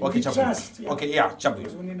utumiki. Okay, chabwino. Okay, yeah, chabwino.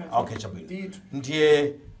 Okay, chabwino.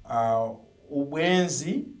 Ndiye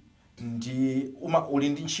Ubwenzi ndi uli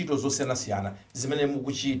ndi ntchito zosiyanasiyana zimene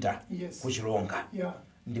mukuchita kuchilonga.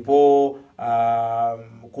 Ndipo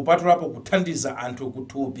kupatulapo kuthandiza anthu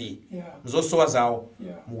kuthupi mzosowa zawo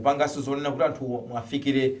mukupanganso zonena kuti anthu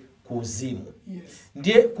mwafikire kuuzimu.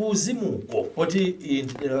 Ndiye kuuzimuko poti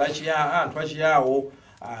anthu achiyawo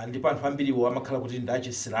ndipo anthu ambiriwo amakhala kuti ndi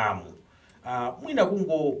achisilamu. Mwina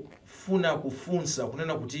kungofuna kufunsa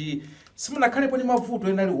kunena kuti simunakhalepo ndi mavuto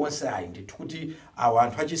enali wonse ayi ndithu kuti awa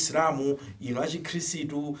anthu achisilamu ino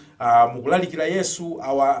achikhristu mukulalikira Yesu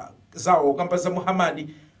awa zawo kamba za Muhammadi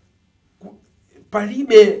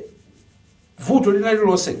palibe vuto linali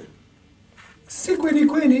lonse?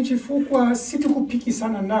 Sikwenikweni chifukwa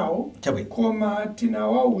sitikupikisana nawo koma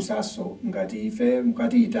tinawawuzaso ngati ife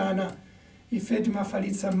mukatiitana ife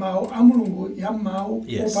timafalitsa mawu a Mulungu ya mawu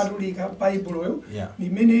opatulika Baibulo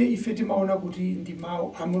limene ife timaona kuti ndi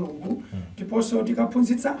mawu a Mulungu. Ndiponso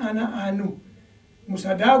tikaphunzitsa ana anu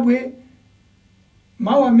musadabwe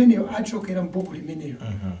mawu ameneyo achokera m'buku limenelo.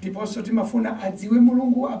 Ndiponso timafuna adziwe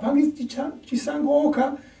Mulungu apange chisankho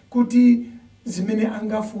okha kuti zimene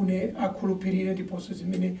angafune akhulupirire ndiponso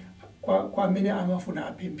zimene kwa amene amafuna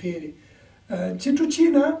apemphere. Chinthu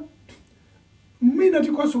china mwina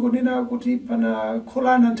tikonso kunena kuti pana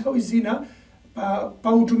kholana nthawi zina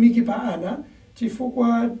pa utumiki pa ana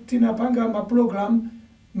chifukwa tinapanga maprogram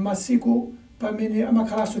masiku pamene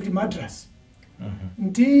amakhalanso ti madrasa.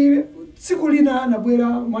 Ndi tsiku lina anabwera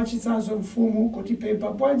mwachitsanzo mfumu kuti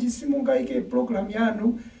pempha bwanji simungayike program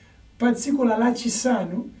yanu pa tsiku la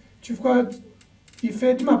lachisanu chifukwa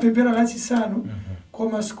ife timapempera lachisanu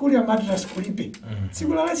koma skuli ya madrasa kulibe.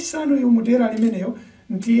 Tsiku la lachisanu iyo mudera limeneyo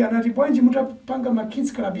ndi anati bwanji mutapanga ma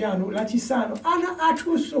kids club yanu lachisanu ana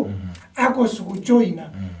athunso akoso kujoina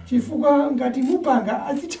chifukwa ngati mupanga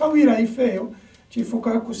azithawira ifeyo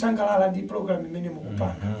chifukwa kusangalala ndi program imene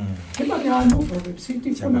mukupanga. Timani anu problem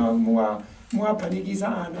sitifuna muwapanikiza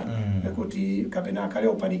ana kuti kapena akhale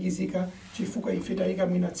opanikizika chifukwa ife tayika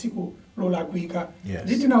mwina tsiku lolakwika.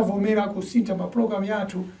 Ndi tinavomera kusintha maprogram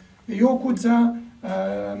yathu yokudza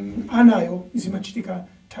anayo zimachitika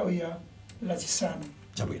nthawi ya lachisanu.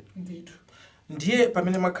 Chabwino. Ndiye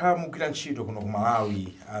pamene makhala mugwira ntchito kuno ku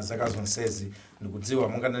Malawi zaka zonsezi ndikudziwa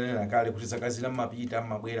monga ndanena kale kuti zaka zina mapita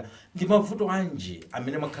mabwera ndi mavuto anji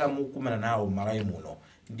amene makhala mukumana nawo Malawi muno.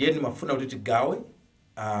 Ndiye ndimafuna kuti tigawe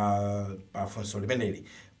pa funso limeneli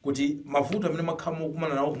kuti mavuto amene makhala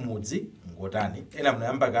mukumana nawo kumudzi ngotani. Ena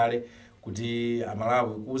mnayamba kale kuti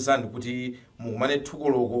Malawi kuuzani kuti mukumane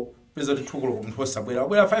thukoloko peza kuti thukoloko munthu osabwera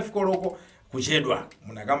wabwera 5 koloko kuchedwa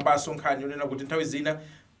munakambaso nkhani yonena kuti nthawi zina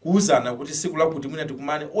kuuzana kuti siku lakuti mwina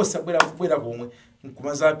tikumane osabwera kubwera komwe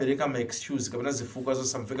nkumaza apereka ma excuse kapena zifukwa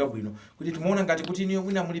zosamveka bwino kuti timuona ngati kuti niyo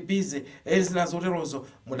mwina muli busy zina zoterozo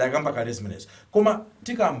mudakamba kale zimenezo. Koma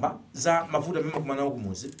tikamba za mavuto amene mukumana nawo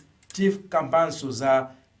kumudzi tikambanso za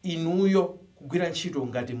inuyo kugwira ntchito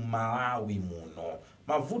ngati Malawi muno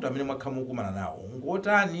mavuto amene mwakhala mukumana nawo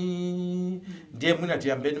ngotani. Ndiye mwina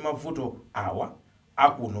tiyambeni mavuto awa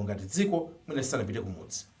akuno ngati dziko mwina sanapite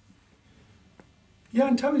kumudzi.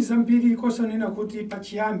 ya nthawi zambiri kosonena kuti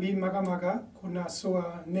pachiyambi makamaka kuna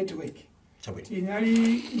sowa network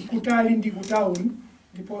tinali kutali ndi ku town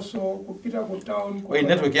ndiponso kupita ku town kwa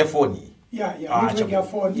network ya phone network ya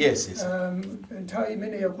phone yes nthawi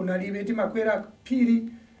imeneyo kunalibe timakwera phiri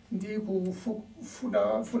ndi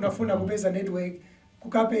kufuna kupeza network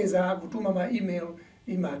kukapeza kutuma ma email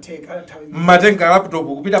imatheka nthawi matenga laptop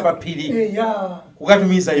kupita pa phiri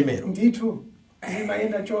kukatumiza email ndithu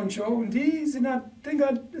imayenda choncho ndi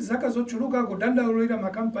zinatenga zaka zochuluka kudandaulira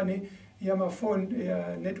makampani ya mafone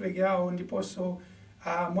ya network yawo ndiponso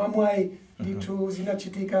mwamwayi ndithu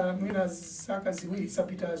zinachitika mwina zaka ziwiri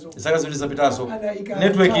zapitazo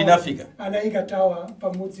network inafika anayika tawa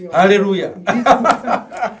pamudzi haleluya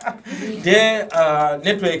de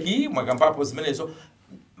network mwakambapo zimenezo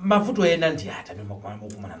mavuto ena ndi ati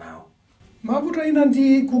mukumana nawo mavuto ena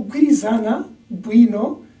ndi kugwirizana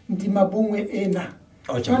bwino ndi mabungwe ena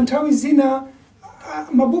pa nthawi zina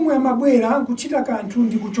mabungwe amabwera kuchita kanthu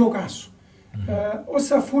ndi kuchokanso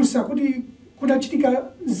osafunsa kuti kudachitika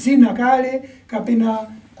zina kale kapena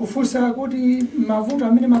kufunsa kuti mavuto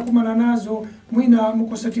amene makumana nazo mwina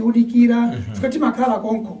mukosatiudikira tikati makhala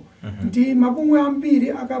konko ndi mabungwe ambiri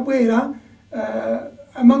akabwera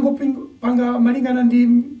amangopanga malingana ndi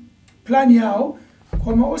plan yawo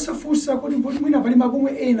koma osafunsa kuti mwina pali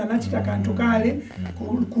mabungwe ena anachita kanthu kale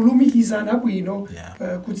kulumikizana bwino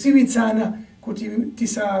kudziwitsana kuti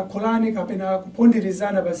tisakolane kapena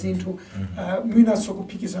kuponderezana pa zinthu mwinanso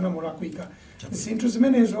kuphikizana molakwika zinthu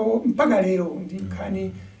zimenezo mpaka lero ndi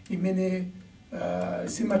nkhani imene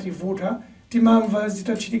simativuta timamva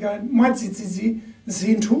zitachitika mwadzidzidzi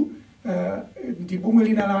zinthu ndi bungwe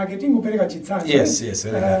lina lake tingopereka chitsanzo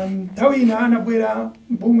nthawi ina anabwera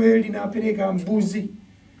bungwe linapereka mbuzi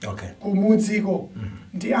kumudziko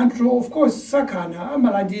ndi anthu of course sakana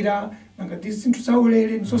amalandira ngati zinthu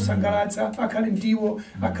zaulere zosangalatsa akhale ndiwo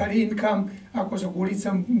akhale income akoza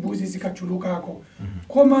kugulitsa mbuzi zikachulukako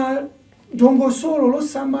koma dongosolo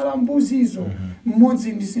losamala mbuzizo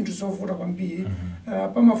mmodzi ndi zinthu zovuta kwambiri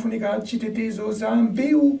pamafunika chitetezo za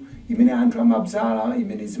mbewu imene anthu amabzala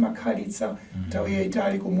imene zimakhalitsa nthawi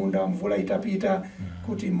yayitali kumunda mvula itapita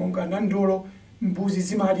kuti monga nandolo mbuzi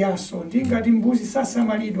zimadyanso ndi ngati mbuzi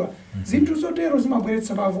sasamalidwa zinthu zotero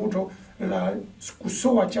zimabweretsa mavuto la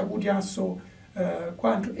kusowa chakudyanso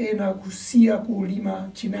kwa anthu ena kusiya kulima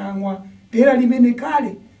chinangwa dera limene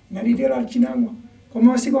kale nali dera chinangwa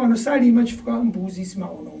koma masiku ano salima chifukwa mbuzi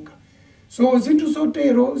zimaononga so zinthu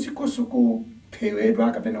zotero zikoso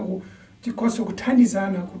kuphewedwa kapena tikoso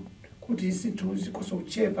kuthandizana kuti zinthu zikoso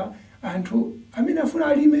kuchepa anthu amene afuna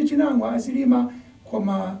alime chinangwa azilima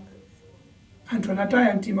koma anthu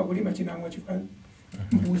anataya mtima kulima chinangwa chifukwa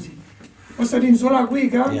mbuzi osati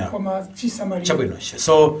nzolakwika koma chisamalira chabwino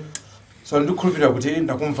so ndikukhulupirira kuti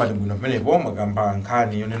ndakumvani bwino pamenepo mwakamba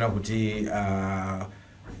nkhani yonena kuti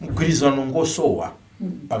mgwirizano ngosowa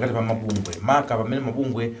pakati pa mabungwe maka pamene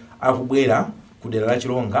mabungwe akubwera kudera la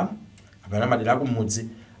Chilonga kapena madera akumudzi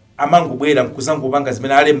amangobwera kuzangopanga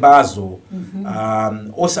zimene alembazo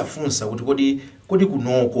osafunsa kuti kodi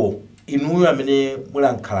kunoko inuyo amene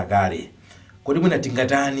mulankhula kale kodi mwina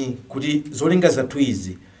tingatani kuti zolinga zathu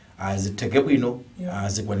izi zitheke bwino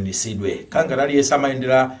zikwaniritsidwe kanga aliyense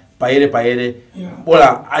amayendera payere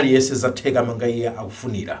bola aliyense zatheka monga iye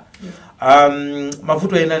akufunira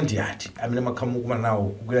mavuto ena ndi ati amene makhamu kumana nawo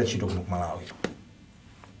kugwira ntchito kuno ku Malawi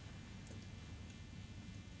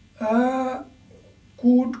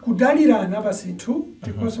kudalirana pa zinthu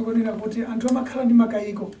ndiponso kunena kuti anthu amakhala ndi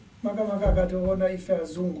makayiko makamaka akationa ife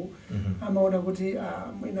azungu amaona kuti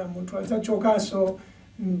mwina munthu adzachokanso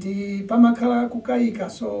ndi pamakhala kukayika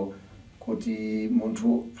so kuti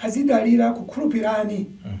munthu azidalira kukhulupirani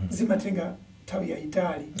zimatenga nthawi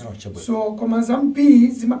yayitali so koma zambiri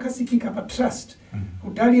zimakhazikika pa trust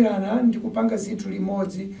kudalirana ndi kupanga zinthu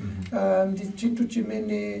limodzi ndi chinthu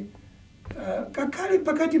chimene kakhale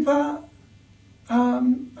pakati pa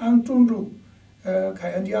amtundu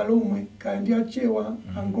kaya ndi alumwe kaya ndi achewa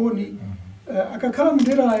angoni akakhala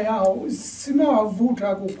mdera yawo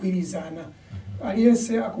simawavuta kugwirizana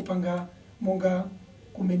aliyense akupanga monga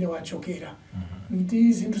kumene wachokera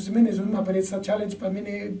ndi zinthu zimenezo zimapaletsa challenge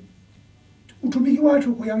pamene utumiki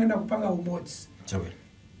wathu kuyang'ana kupanga umodzi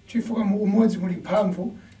chifukwa mu umodzi muli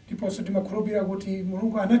mphamvu ndiponso timakhulupirira kuti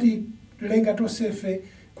Mulungu anatilenga tonsefe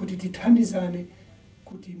kuti tithandizane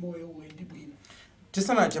kuti moyo uwende bwino.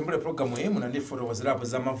 Tisanachambule programu hii munandifotokozerapo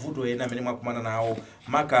za mavuto ena amene mwakumana nawo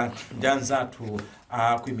maka ndi anzathu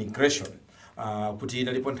ku immigration kuti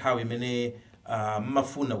idalipo nthawi imene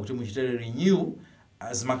mmafuna kuti muchite renew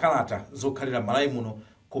zimakalata zokhalira Malawi muno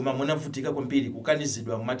koma munavutika kwambiri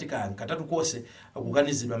kukanizidwa matika katatu kose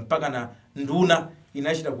kukanizidwa mpaka na nduna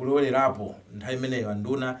inachita kulolerapo nthawi imeneyo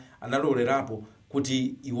nduna analolerapo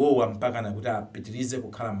kuti iwowa mpaka na kuti apitirize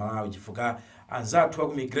kukhala Malawi chifukwa anzathu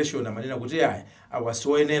ku migration amanena kuti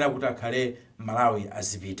awasoyenera kuti akhale Malawi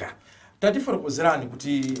azipita. Tatifotokozerani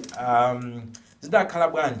kuti zidakhala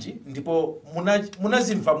bwanji ndipo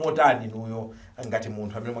munazimva motani nuyo ngati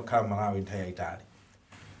munthu amene mwakhala Malawi nthawi yayitali?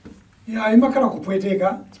 Imakhala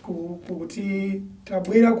kupweteka kuti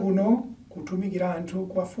tabwera kuno kutumikira anthu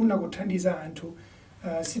kuwafuna kuthandiza anthu.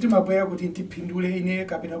 Sitimabwera kuti tipindule ine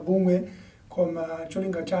kapena bungwe, koma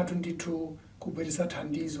cholinga chathu ndithu kubweretsa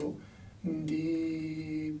thandizo.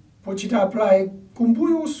 Ndi pochita apply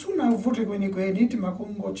kumbuyo sunavute kwenikweni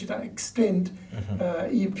timakungochita extend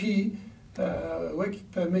EP work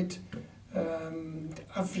permit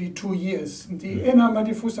every 2 years. Ndi ena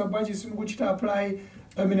amatifunsa bwanji simukuchita apply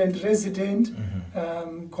permanent resident,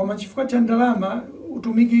 koma chifukwa cha ndalama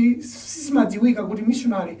utumiki sisimadziwika kuti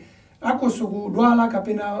missionary akoso kudwala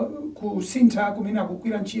kapena kusintha kumene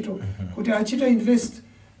akukwira ntchito kuti achita invest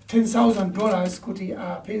 $10,000 kuti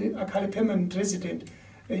akhale permanent resident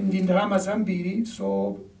ndi ndalama zambiri.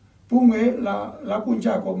 So bungwe la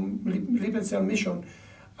kunjako Live Mission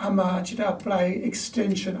amachita apply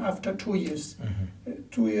extension after 2 years.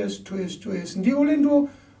 2 years. Ndi ulendo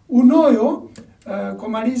unoyo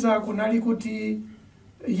komaliza kunali kuti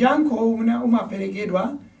yankho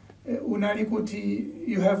umaperekedwa unali kuti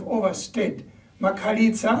you have overstayed.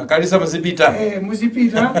 Makhalitsa muzipita.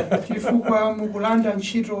 Muzipita chifukwa mukulanda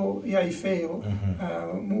ntchito ya ifeyo.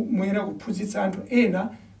 Muyena kuphunzitsa anthu ena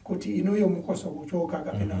kuti inuyo mukosa kuchoka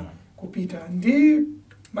kapena kupita. Ndi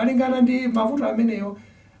malingana ndi mavuto ameneyo,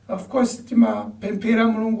 of course timapemphera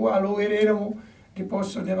Mulungu alowereremo,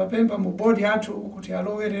 ndiponso ndimapempha mu bodi athu kuti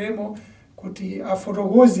alowereremo kuti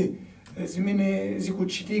afotokoze zimene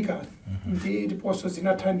zikuchitika. Ndiponso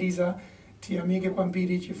zinathandiza tiyamike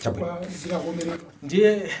kwambiri chifukwa zinakomeredwa.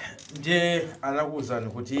 Ndiye anakuwuzani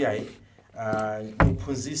kuti iyayi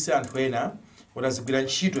muphunzitse anthu ena kuti azigwira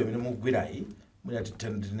ntchito imene mukugwirayi.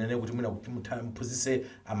 Mwinatitendene kuti muphunzitse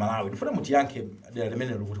Amalawi. Ndifuna mutiyankhe dera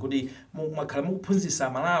limenelo kuti mwakhala mukuphunzitsa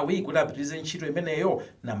Amalawi kuti apitirize ntchito imeneyo,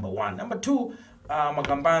 number 1. Number 2,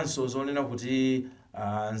 makambanso zonena kuti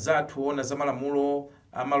nzathu ona za malamulo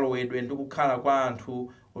amalowedwe ndi kukhala kwa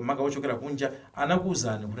anthu omaka ochokera kunja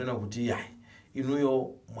anakuwuzani kunena kuti yayi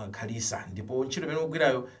inuyo mwakhalisa ndipo ntchito imene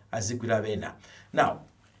mukugwirayo azigwira bena. Now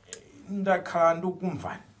ndakhala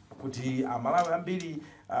ndikumvani kuti Amalawi ambiri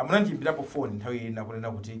munandiyimbirapo phone nthawi ina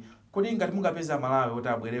kunena kuti kodi ngati mungapeza Amalawi oti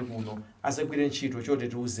abwere kuno azagwire ntchito chote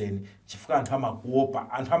tiwuzeni chifukwa anthu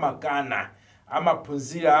amakuopa, anthu amakana,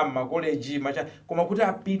 amaphunzira amakoleji macha, koma kuti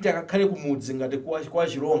apite akakhale kumudzi ngati kwa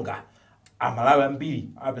Chilonga Amalawi ambiri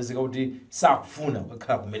apezeka kuti sakufuna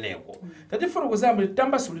kukhala kumeneko. Tatifotokozera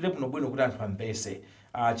tambasulire kuno bwino kuti anthu ambese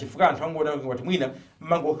chifukwa anthu angoona ngati mwina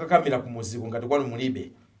mangokakamira kumuziko ngati kwanu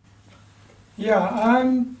mulibe.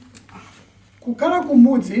 Kukhala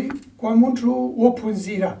kumudzi kwa munthu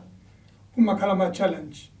wophunzira kumakhala ma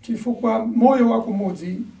challenge chifukwa moyo wa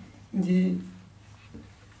kumudzi ndi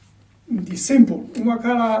simple.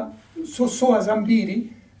 Umakhala sosowa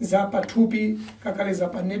zambiri za pathupi, kakale za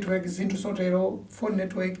pa network, zinthu sotero, phone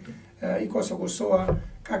network ikoso kusowa,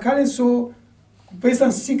 kakale so kupesa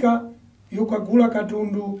nsika yokagula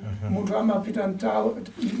katundu, munthu amapita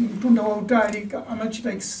mtunda wa utali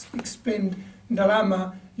amachita expend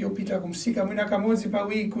ndalama yopita kumsika mwina kamodzi pa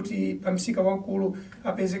wiki kuti pa msika wankulu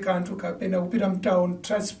apeze kanthu kapena kupita mtown,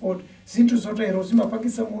 transport, zinthu zotero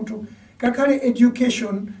zimapakisa munthu. Kakale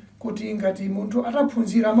education kuti ngati munthu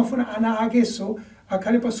ataphunzira amafuna ana akeso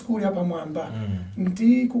akhale pa skuli apamwamba.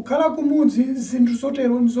 Ndi kukhala kumudzi zinthu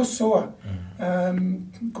zotero nzosowa.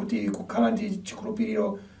 Kuti kukhala ndi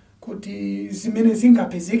chikhulupiriro kuti zimene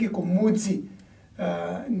zingapezeke kumudzi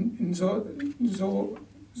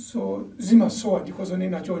zimasowa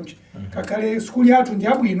ndikozonena chonchi. Kakale skuli yathu ndi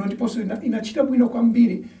abwino ndiponso inachita bwino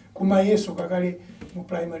kwambiri kumayeso kakale mu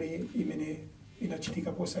primary imene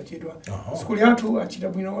inachitika posachedwa. Skuli yathu achita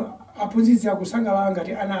bwino, aphunzitsi akusangalala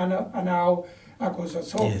ngati ana awo akoza.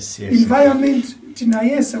 So environment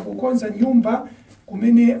tinayesa kukonza nyumba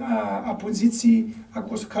kumene aphunzitsi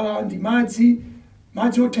akosakhala ndi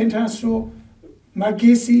madzi otenthanso,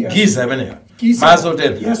 magesi giza imeneyo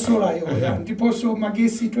mazotentha yasolayo ndiponso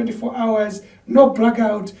magesi 24 hours, no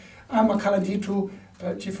blackout. Amakhala ndithu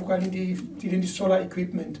chifukwa tili ndi solar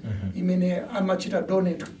equipment imene amachita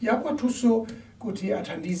donate yakwathuso kuti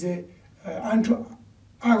athandize anthu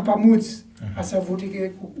pamudzi asavutike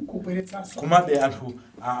kubweretsanso. Komabe anthu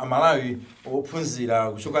Amalawi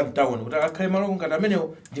ophunzira kuchoka mtown kuti akakhale malo ngati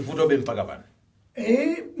amenewo ndivutobe mpaka pano.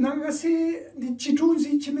 Nangasi ndi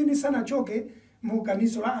chitunzi chimene sanachoke mu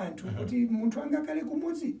ganizo la anthu kuti munthu angakale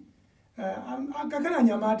kumudzi akakhala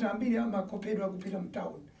anyamata ambiri amakopedwa kupita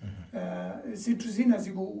mtown. Zinthu zina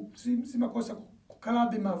zimakosa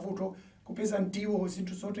kukhalabe mavuto kupeza ndiwo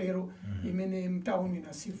zinthu zotero imene mtown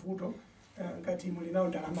inasivuto ngati muli nawo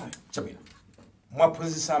ndalamayo. Chabwino.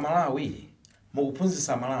 Mwaphunzitsa Malawi,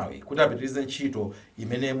 mukuphunzitsa Malawi kuti apitirize ntchito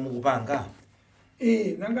imene mukupanga?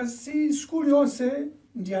 Nanga si school yonse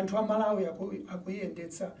ndi anthu a Malawi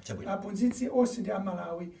akuyendetsa. Aphunzitsi onse ndi a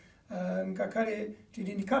Malawi. Ngakhale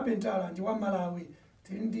tili ndi carpenter ndi wa Malawi,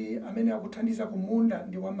 tili ndi amene akuthandiza kumunda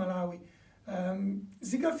ndi wa Malawi.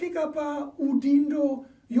 Zikafika pa udindo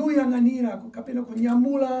yoyang'anira kapena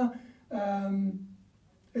kunyamula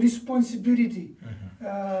responsibility.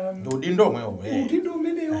 Udindo omwewo. Udindo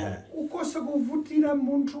umeneyo ukosa kuvutira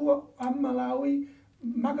munthu a Malawi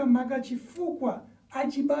makamaka chifukwa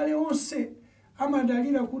achibale onse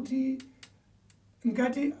amadalira kuti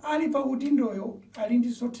ngati ali pa udindoyo ali ndi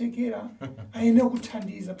zothekera ayenera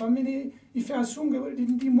kuthandiza. Pamene ife asunge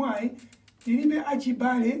ndi mwayi tilibe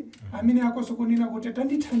achibale amene akosa kunena kuti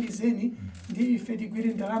tandithandizeni ndi ife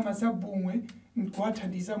tigwire ndalama za bungwe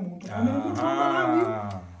nkuwathandiza munthu. Pamene munthu wa Malawi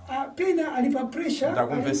pena ali pa pressure,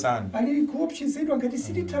 ali kuopsezedwa ngati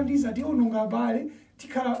sitithandiza tiononga abale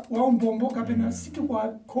tikhala waumbombo kapena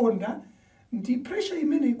sitikuwakonda. Ndi pressure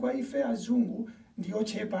imene kwa ife azungu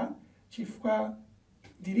ndiyochepa chifukwa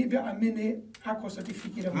ndilibe amene akosa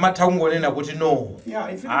tifikira. Mathaungonena kuti no.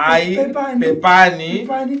 Ayi pepani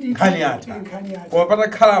nkhani yatha. Koma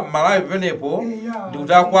patakhala Malawi penepo ndi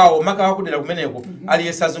kutakwawo makawakudera kumeneko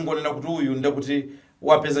aliyense azingonena kuti uyu ndi kuti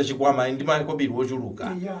wapeza chikwama ndi makobiri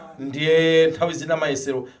wochuluka. Ndiye nthawi zina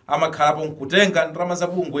mayesero amakhalapo nkutenga ndalama za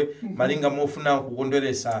bungwe malinga mofuna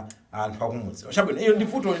kukondweresa anthu akumudzi. Chabwino iyo ndi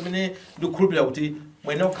vuto limene ndikukhulupirira kuti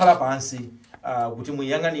mwene kukhala pansi kuti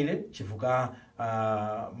muyang'anire chifukwa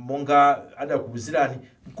monga adakuwuzirani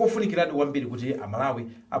nkofunikiradi kwambiri kuti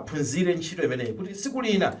Amalawi aphunzire ntchito imeneyi kuti siku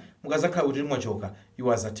lina mukazakhala kuti mwachoka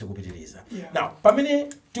iwo azathe kupitiriza. Now pamene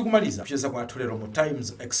tikumaliza kucheza kwathu lero mu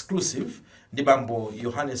Times Exclusive ndi bambo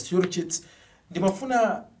Yohannes Urschitz,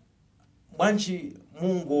 ndimafuna bwanji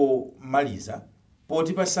mungomaliza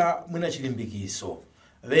potipasa mwina chilimbikiso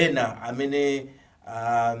wena amene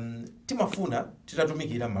timafuna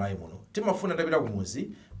titatumikira Malawi muno, timafuna tapita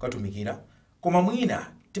kumuzi kukatumikira, koma mwina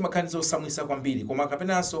timakhaniza osamwisa kwambiri, koma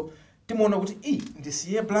kapenanso timaona kuti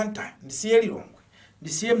ndisiye Blantyre, ndisiye Lilongwe,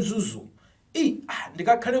 ndisiye Mzuzu,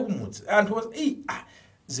 ndikakhale kumudzi anthu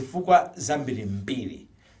zifukwa zambiri mbiri.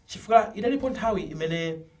 Chifukwa idalipo nthawi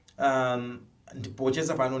imene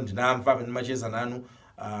ndipocheza pano ndinamva pamene macheza nanu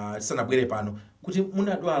tisanabwere pano kuti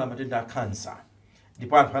munadwala matenda a cancer,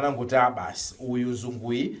 ndipo anthu anangoti basi uyu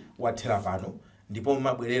zunguyi wathera pano ndipo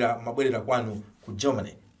mabwerera kwanu ku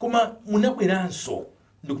Germany, koma munabweranso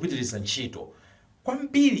ndikupitiriza ntchito.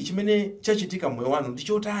 Kwambiri chimene chachitika moyo wanu ndi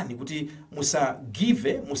chotani kuti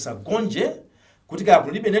musagive, musagonje, kuti kaya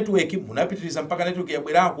mulibe network munapitiriza mpaka network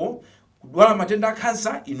yabwerako, kudwala matenda a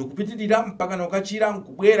cancer inu kupitirira mpaka nokachira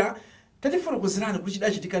nkubwera. Tatifotokozerani kuti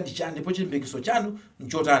chidachitika ndi chani ndipo chilimbikiso chanu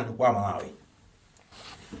nchotani kwa Malawi.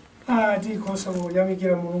 Tikosa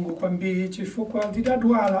kuyamikira Mulungu kwambiri chifukwa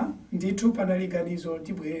ndidadwala ndithu panali ganizo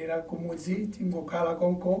tibwerera kumudzi tingokhala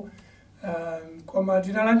konko, koma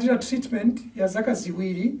tinalandira treatment ya zaka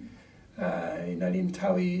ziwiri. Inali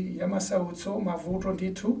nthawi ya masautso mavuto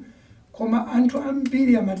ndithu, koma anthu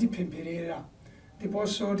ambiri amatipempherera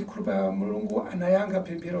ndiponso tikhulupirira Mulungu anayankha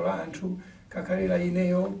pemphero la anthu kakhalira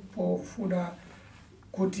ineyo pofuna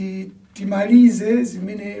kuti timalize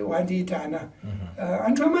zimene wandiyitana.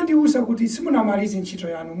 Anthu amandiwuza kuti simunamalize ntchito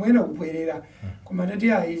yanu mwena kubwerera, koma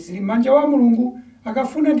ndati ayi zili manja wa Mulungu,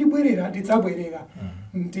 akafuna ndibwerera ndidzabwerera.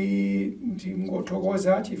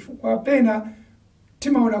 Ndingothokoza chifukwa pena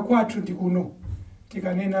timaona kwathu ndi kuno,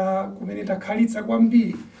 tikanena kumene takhalitsa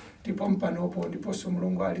kwambiri ndipo mpanopo ndiponso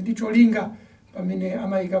Mulungu ali ndi cholinga pamene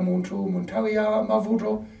amayika munthu mu nthawi ya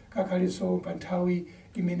mavuto kakhalinso pa nthawi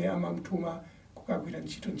imene amamtuma kukagwira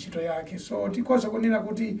ntchito yake. So tikoza kunena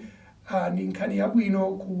kuti ni nkhani yabwino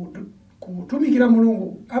kutumikira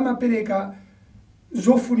Mulungu, amapereka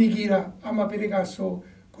zofunikira, amaperekanso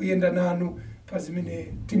kuyenda nanu pa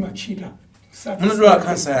zimene timachita. Munadwala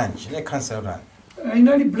cancer yanji? Ne cancer yotani?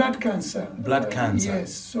 Inali blood cancer. Blood cancer.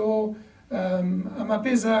 Yes. So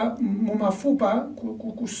amapeza mumafupa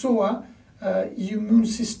kusowa immune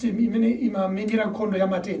system imene imamenyera nkhondo ya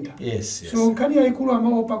matenda. Yes. So nkhani yayikulu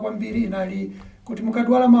amaopa kwambiri inali kuti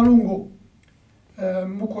mukadwala malungo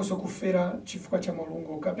mukoso kufera chifukwa cha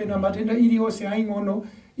malungo, kapena matenda iliyonse aying'ono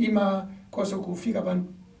imakoso kufika pa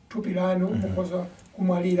thupi lanu mukoso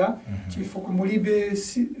kumwalira chifukwa mulibe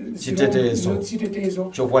chitetezo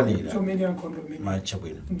chokwanira chomene ankhondo mene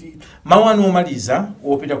machabwino. ndithu. Mawu anu omaliza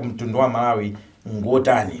wopita ku mtundu wa Malawi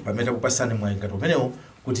ngotani pamene takupasani mwayi umenewu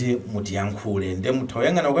kuti mutiyankhule nde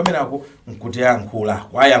muthawayang'ana kukamerako nkutiyankhula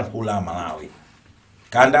kwayankhula Malawi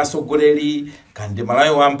kandi asogoleri kandi Malawi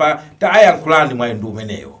wamba tayankhulani mwayi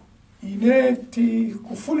umeneyo. Ine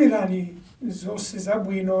tikufunirani zonse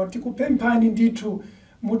zabwino, tikupemphani ndithu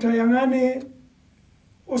mutayang'ane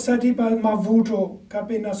osati pa mavuto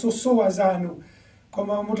kapena zosowa zanu,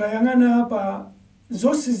 koma mutayang'ana pa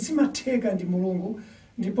zonse zimatheka ndi Mulungu,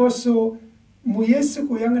 ndiponso muyese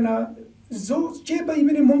kuyang'ana zochepa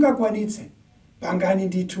imene mungakwanitse pangani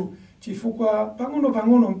ndithu, chifukwa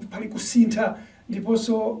pang'ono pali kusintha,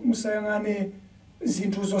 ndiponso musayang'ane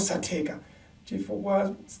zinthu zosatheka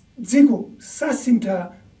chifukwa dziko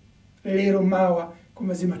sasintha lero mawa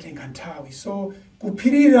koma zimatenga nthawi. So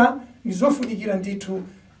kuphirira ndi zofunikira ndithu,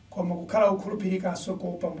 koma kukhala ukhulupirikanso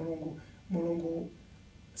kuopa Mulungu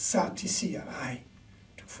satisiya ayi.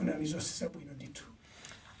 Tikufunani zonse zabwino ndithu.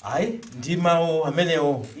 Ayi, ndi mawu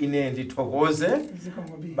amenewo ine ndithokoze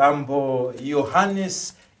Bambo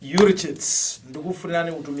Yohannes Urschitz.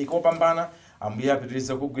 Ndikufunirani utumiki wopambana, Ambuye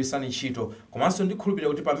apitirize kugwirisani ntchito, komanso ndikhulupirira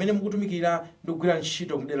kuti pamene mukutumikira ndi kugwira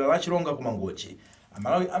ntchito mdera la Chilonga kumangochi,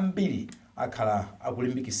 Amalawi ambiri akhala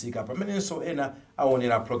akulimbikisika pamenenso ena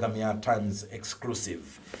aonera program ya Times Exclusive.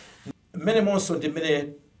 Mmene monso ndi mmene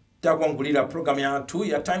takuangulira program yathu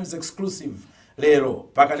ya Times Exclusive lero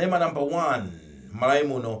pakanema number 1 Malawi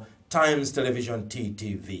muno Times Television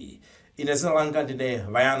TTV. Ine zina langa ndine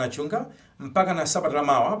Bayana Chunga, mpaka na Sabata la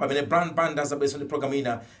mawa pamene brand band azabweso ndi program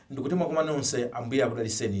ina, ndikuti mwakumana nonse Ambuye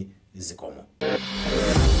akudaliseni zikomo.